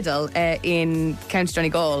Mardle in County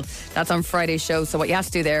Donegal. That's on Friday's show. So what you have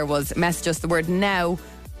to do there was message us the word Now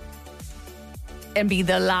and be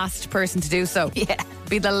the last person to do so. Yeah.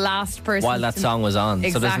 Be the last person. While that song was on.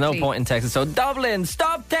 Exactly. So there's no point in texting. So Dublin,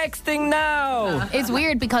 stop texting now. It's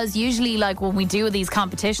weird because usually, like, when we do these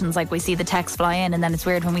competitions, like, we see the text fly in, and then it's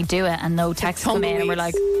weird when we do it and no text come in and we're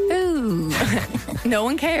like, ooh. No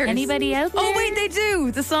one cares. Anybody out there? Oh wait, they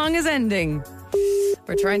do. The song is ending.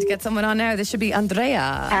 We're trying to get someone on now. This should be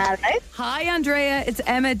Andrea. Hello. Hi, Andrea. It's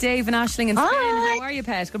Emma, Dave and Aisling and Spin. Hi. How are you,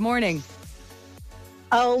 pet? Good morning.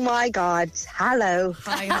 Oh my God. Hello.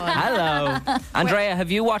 Hi, hon. Hello. Andrea,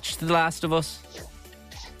 have you watched The Last of Us?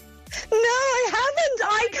 No, I haven't.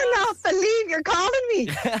 I cannot believe you're calling me.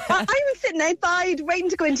 I was sitting outside waiting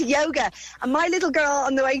to go into yoga, and my little girl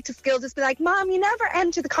on the way to school just be like, Mom, you never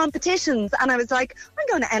enter the competitions. And I was like, I'm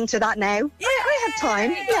going to enter that now. I have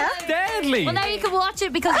time. Yeah. Deadly. Well, now you can watch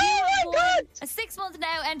it because Oh my God. a 6-month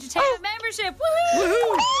Now entertainment membership. Woohoo!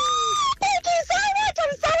 Oh, thank you so much.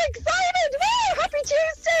 I'm so excited. Woo, happy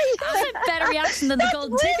Tuesday. That was a better reaction than the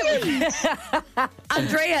golden ticket.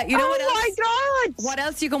 Andrea, you know what else? Oh my God. What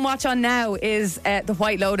else you can watch on Now is The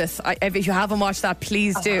White Lotus. If you haven't watched that,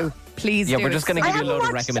 please do. Please do. Yeah, we're just going to give you a load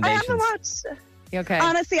of recommendations. I haven't watched. Okay.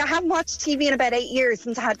 Honestly, I haven't watched TV in about 8 years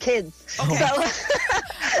since I had kids. Okay. So,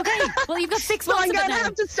 Okay, well, you've got 6 so months I'm of it going to now.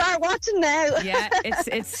 have to start watching now. Yeah,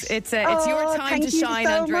 it's your time thank to you shine,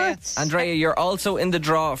 so Andrea. much. Andrea, you're also in the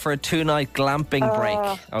draw for a 2-night glamping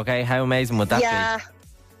break. Okay, how amazing would that be?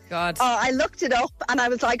 God. Oh, I looked it up and I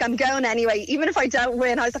was like, I'm going anyway. Even if I don't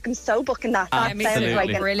win, I was like, I'm so booking that. That sounds Absolutely. like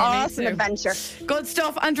an Brilliant. Me awesome too. adventure. Good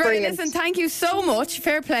stuff. Andrea, Brilliant. listen, thank you so much.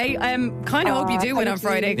 Fair play. I kind of hope you do win on thank you.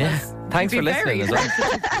 Friday. Yeah. Thanks for listening as well.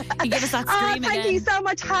 You give us that Oh, scream thank again. you so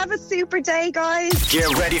much. Have a super day, guys.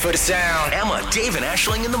 Get ready for the sound. Emma, Dave and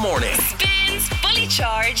Aisling in the morning. Spins Fully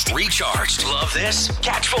Charged. Recharged. Love this?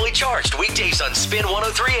 Catch Fully Charged weekdays on Spin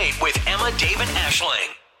 103.8 with Emma, Dave and Aisling.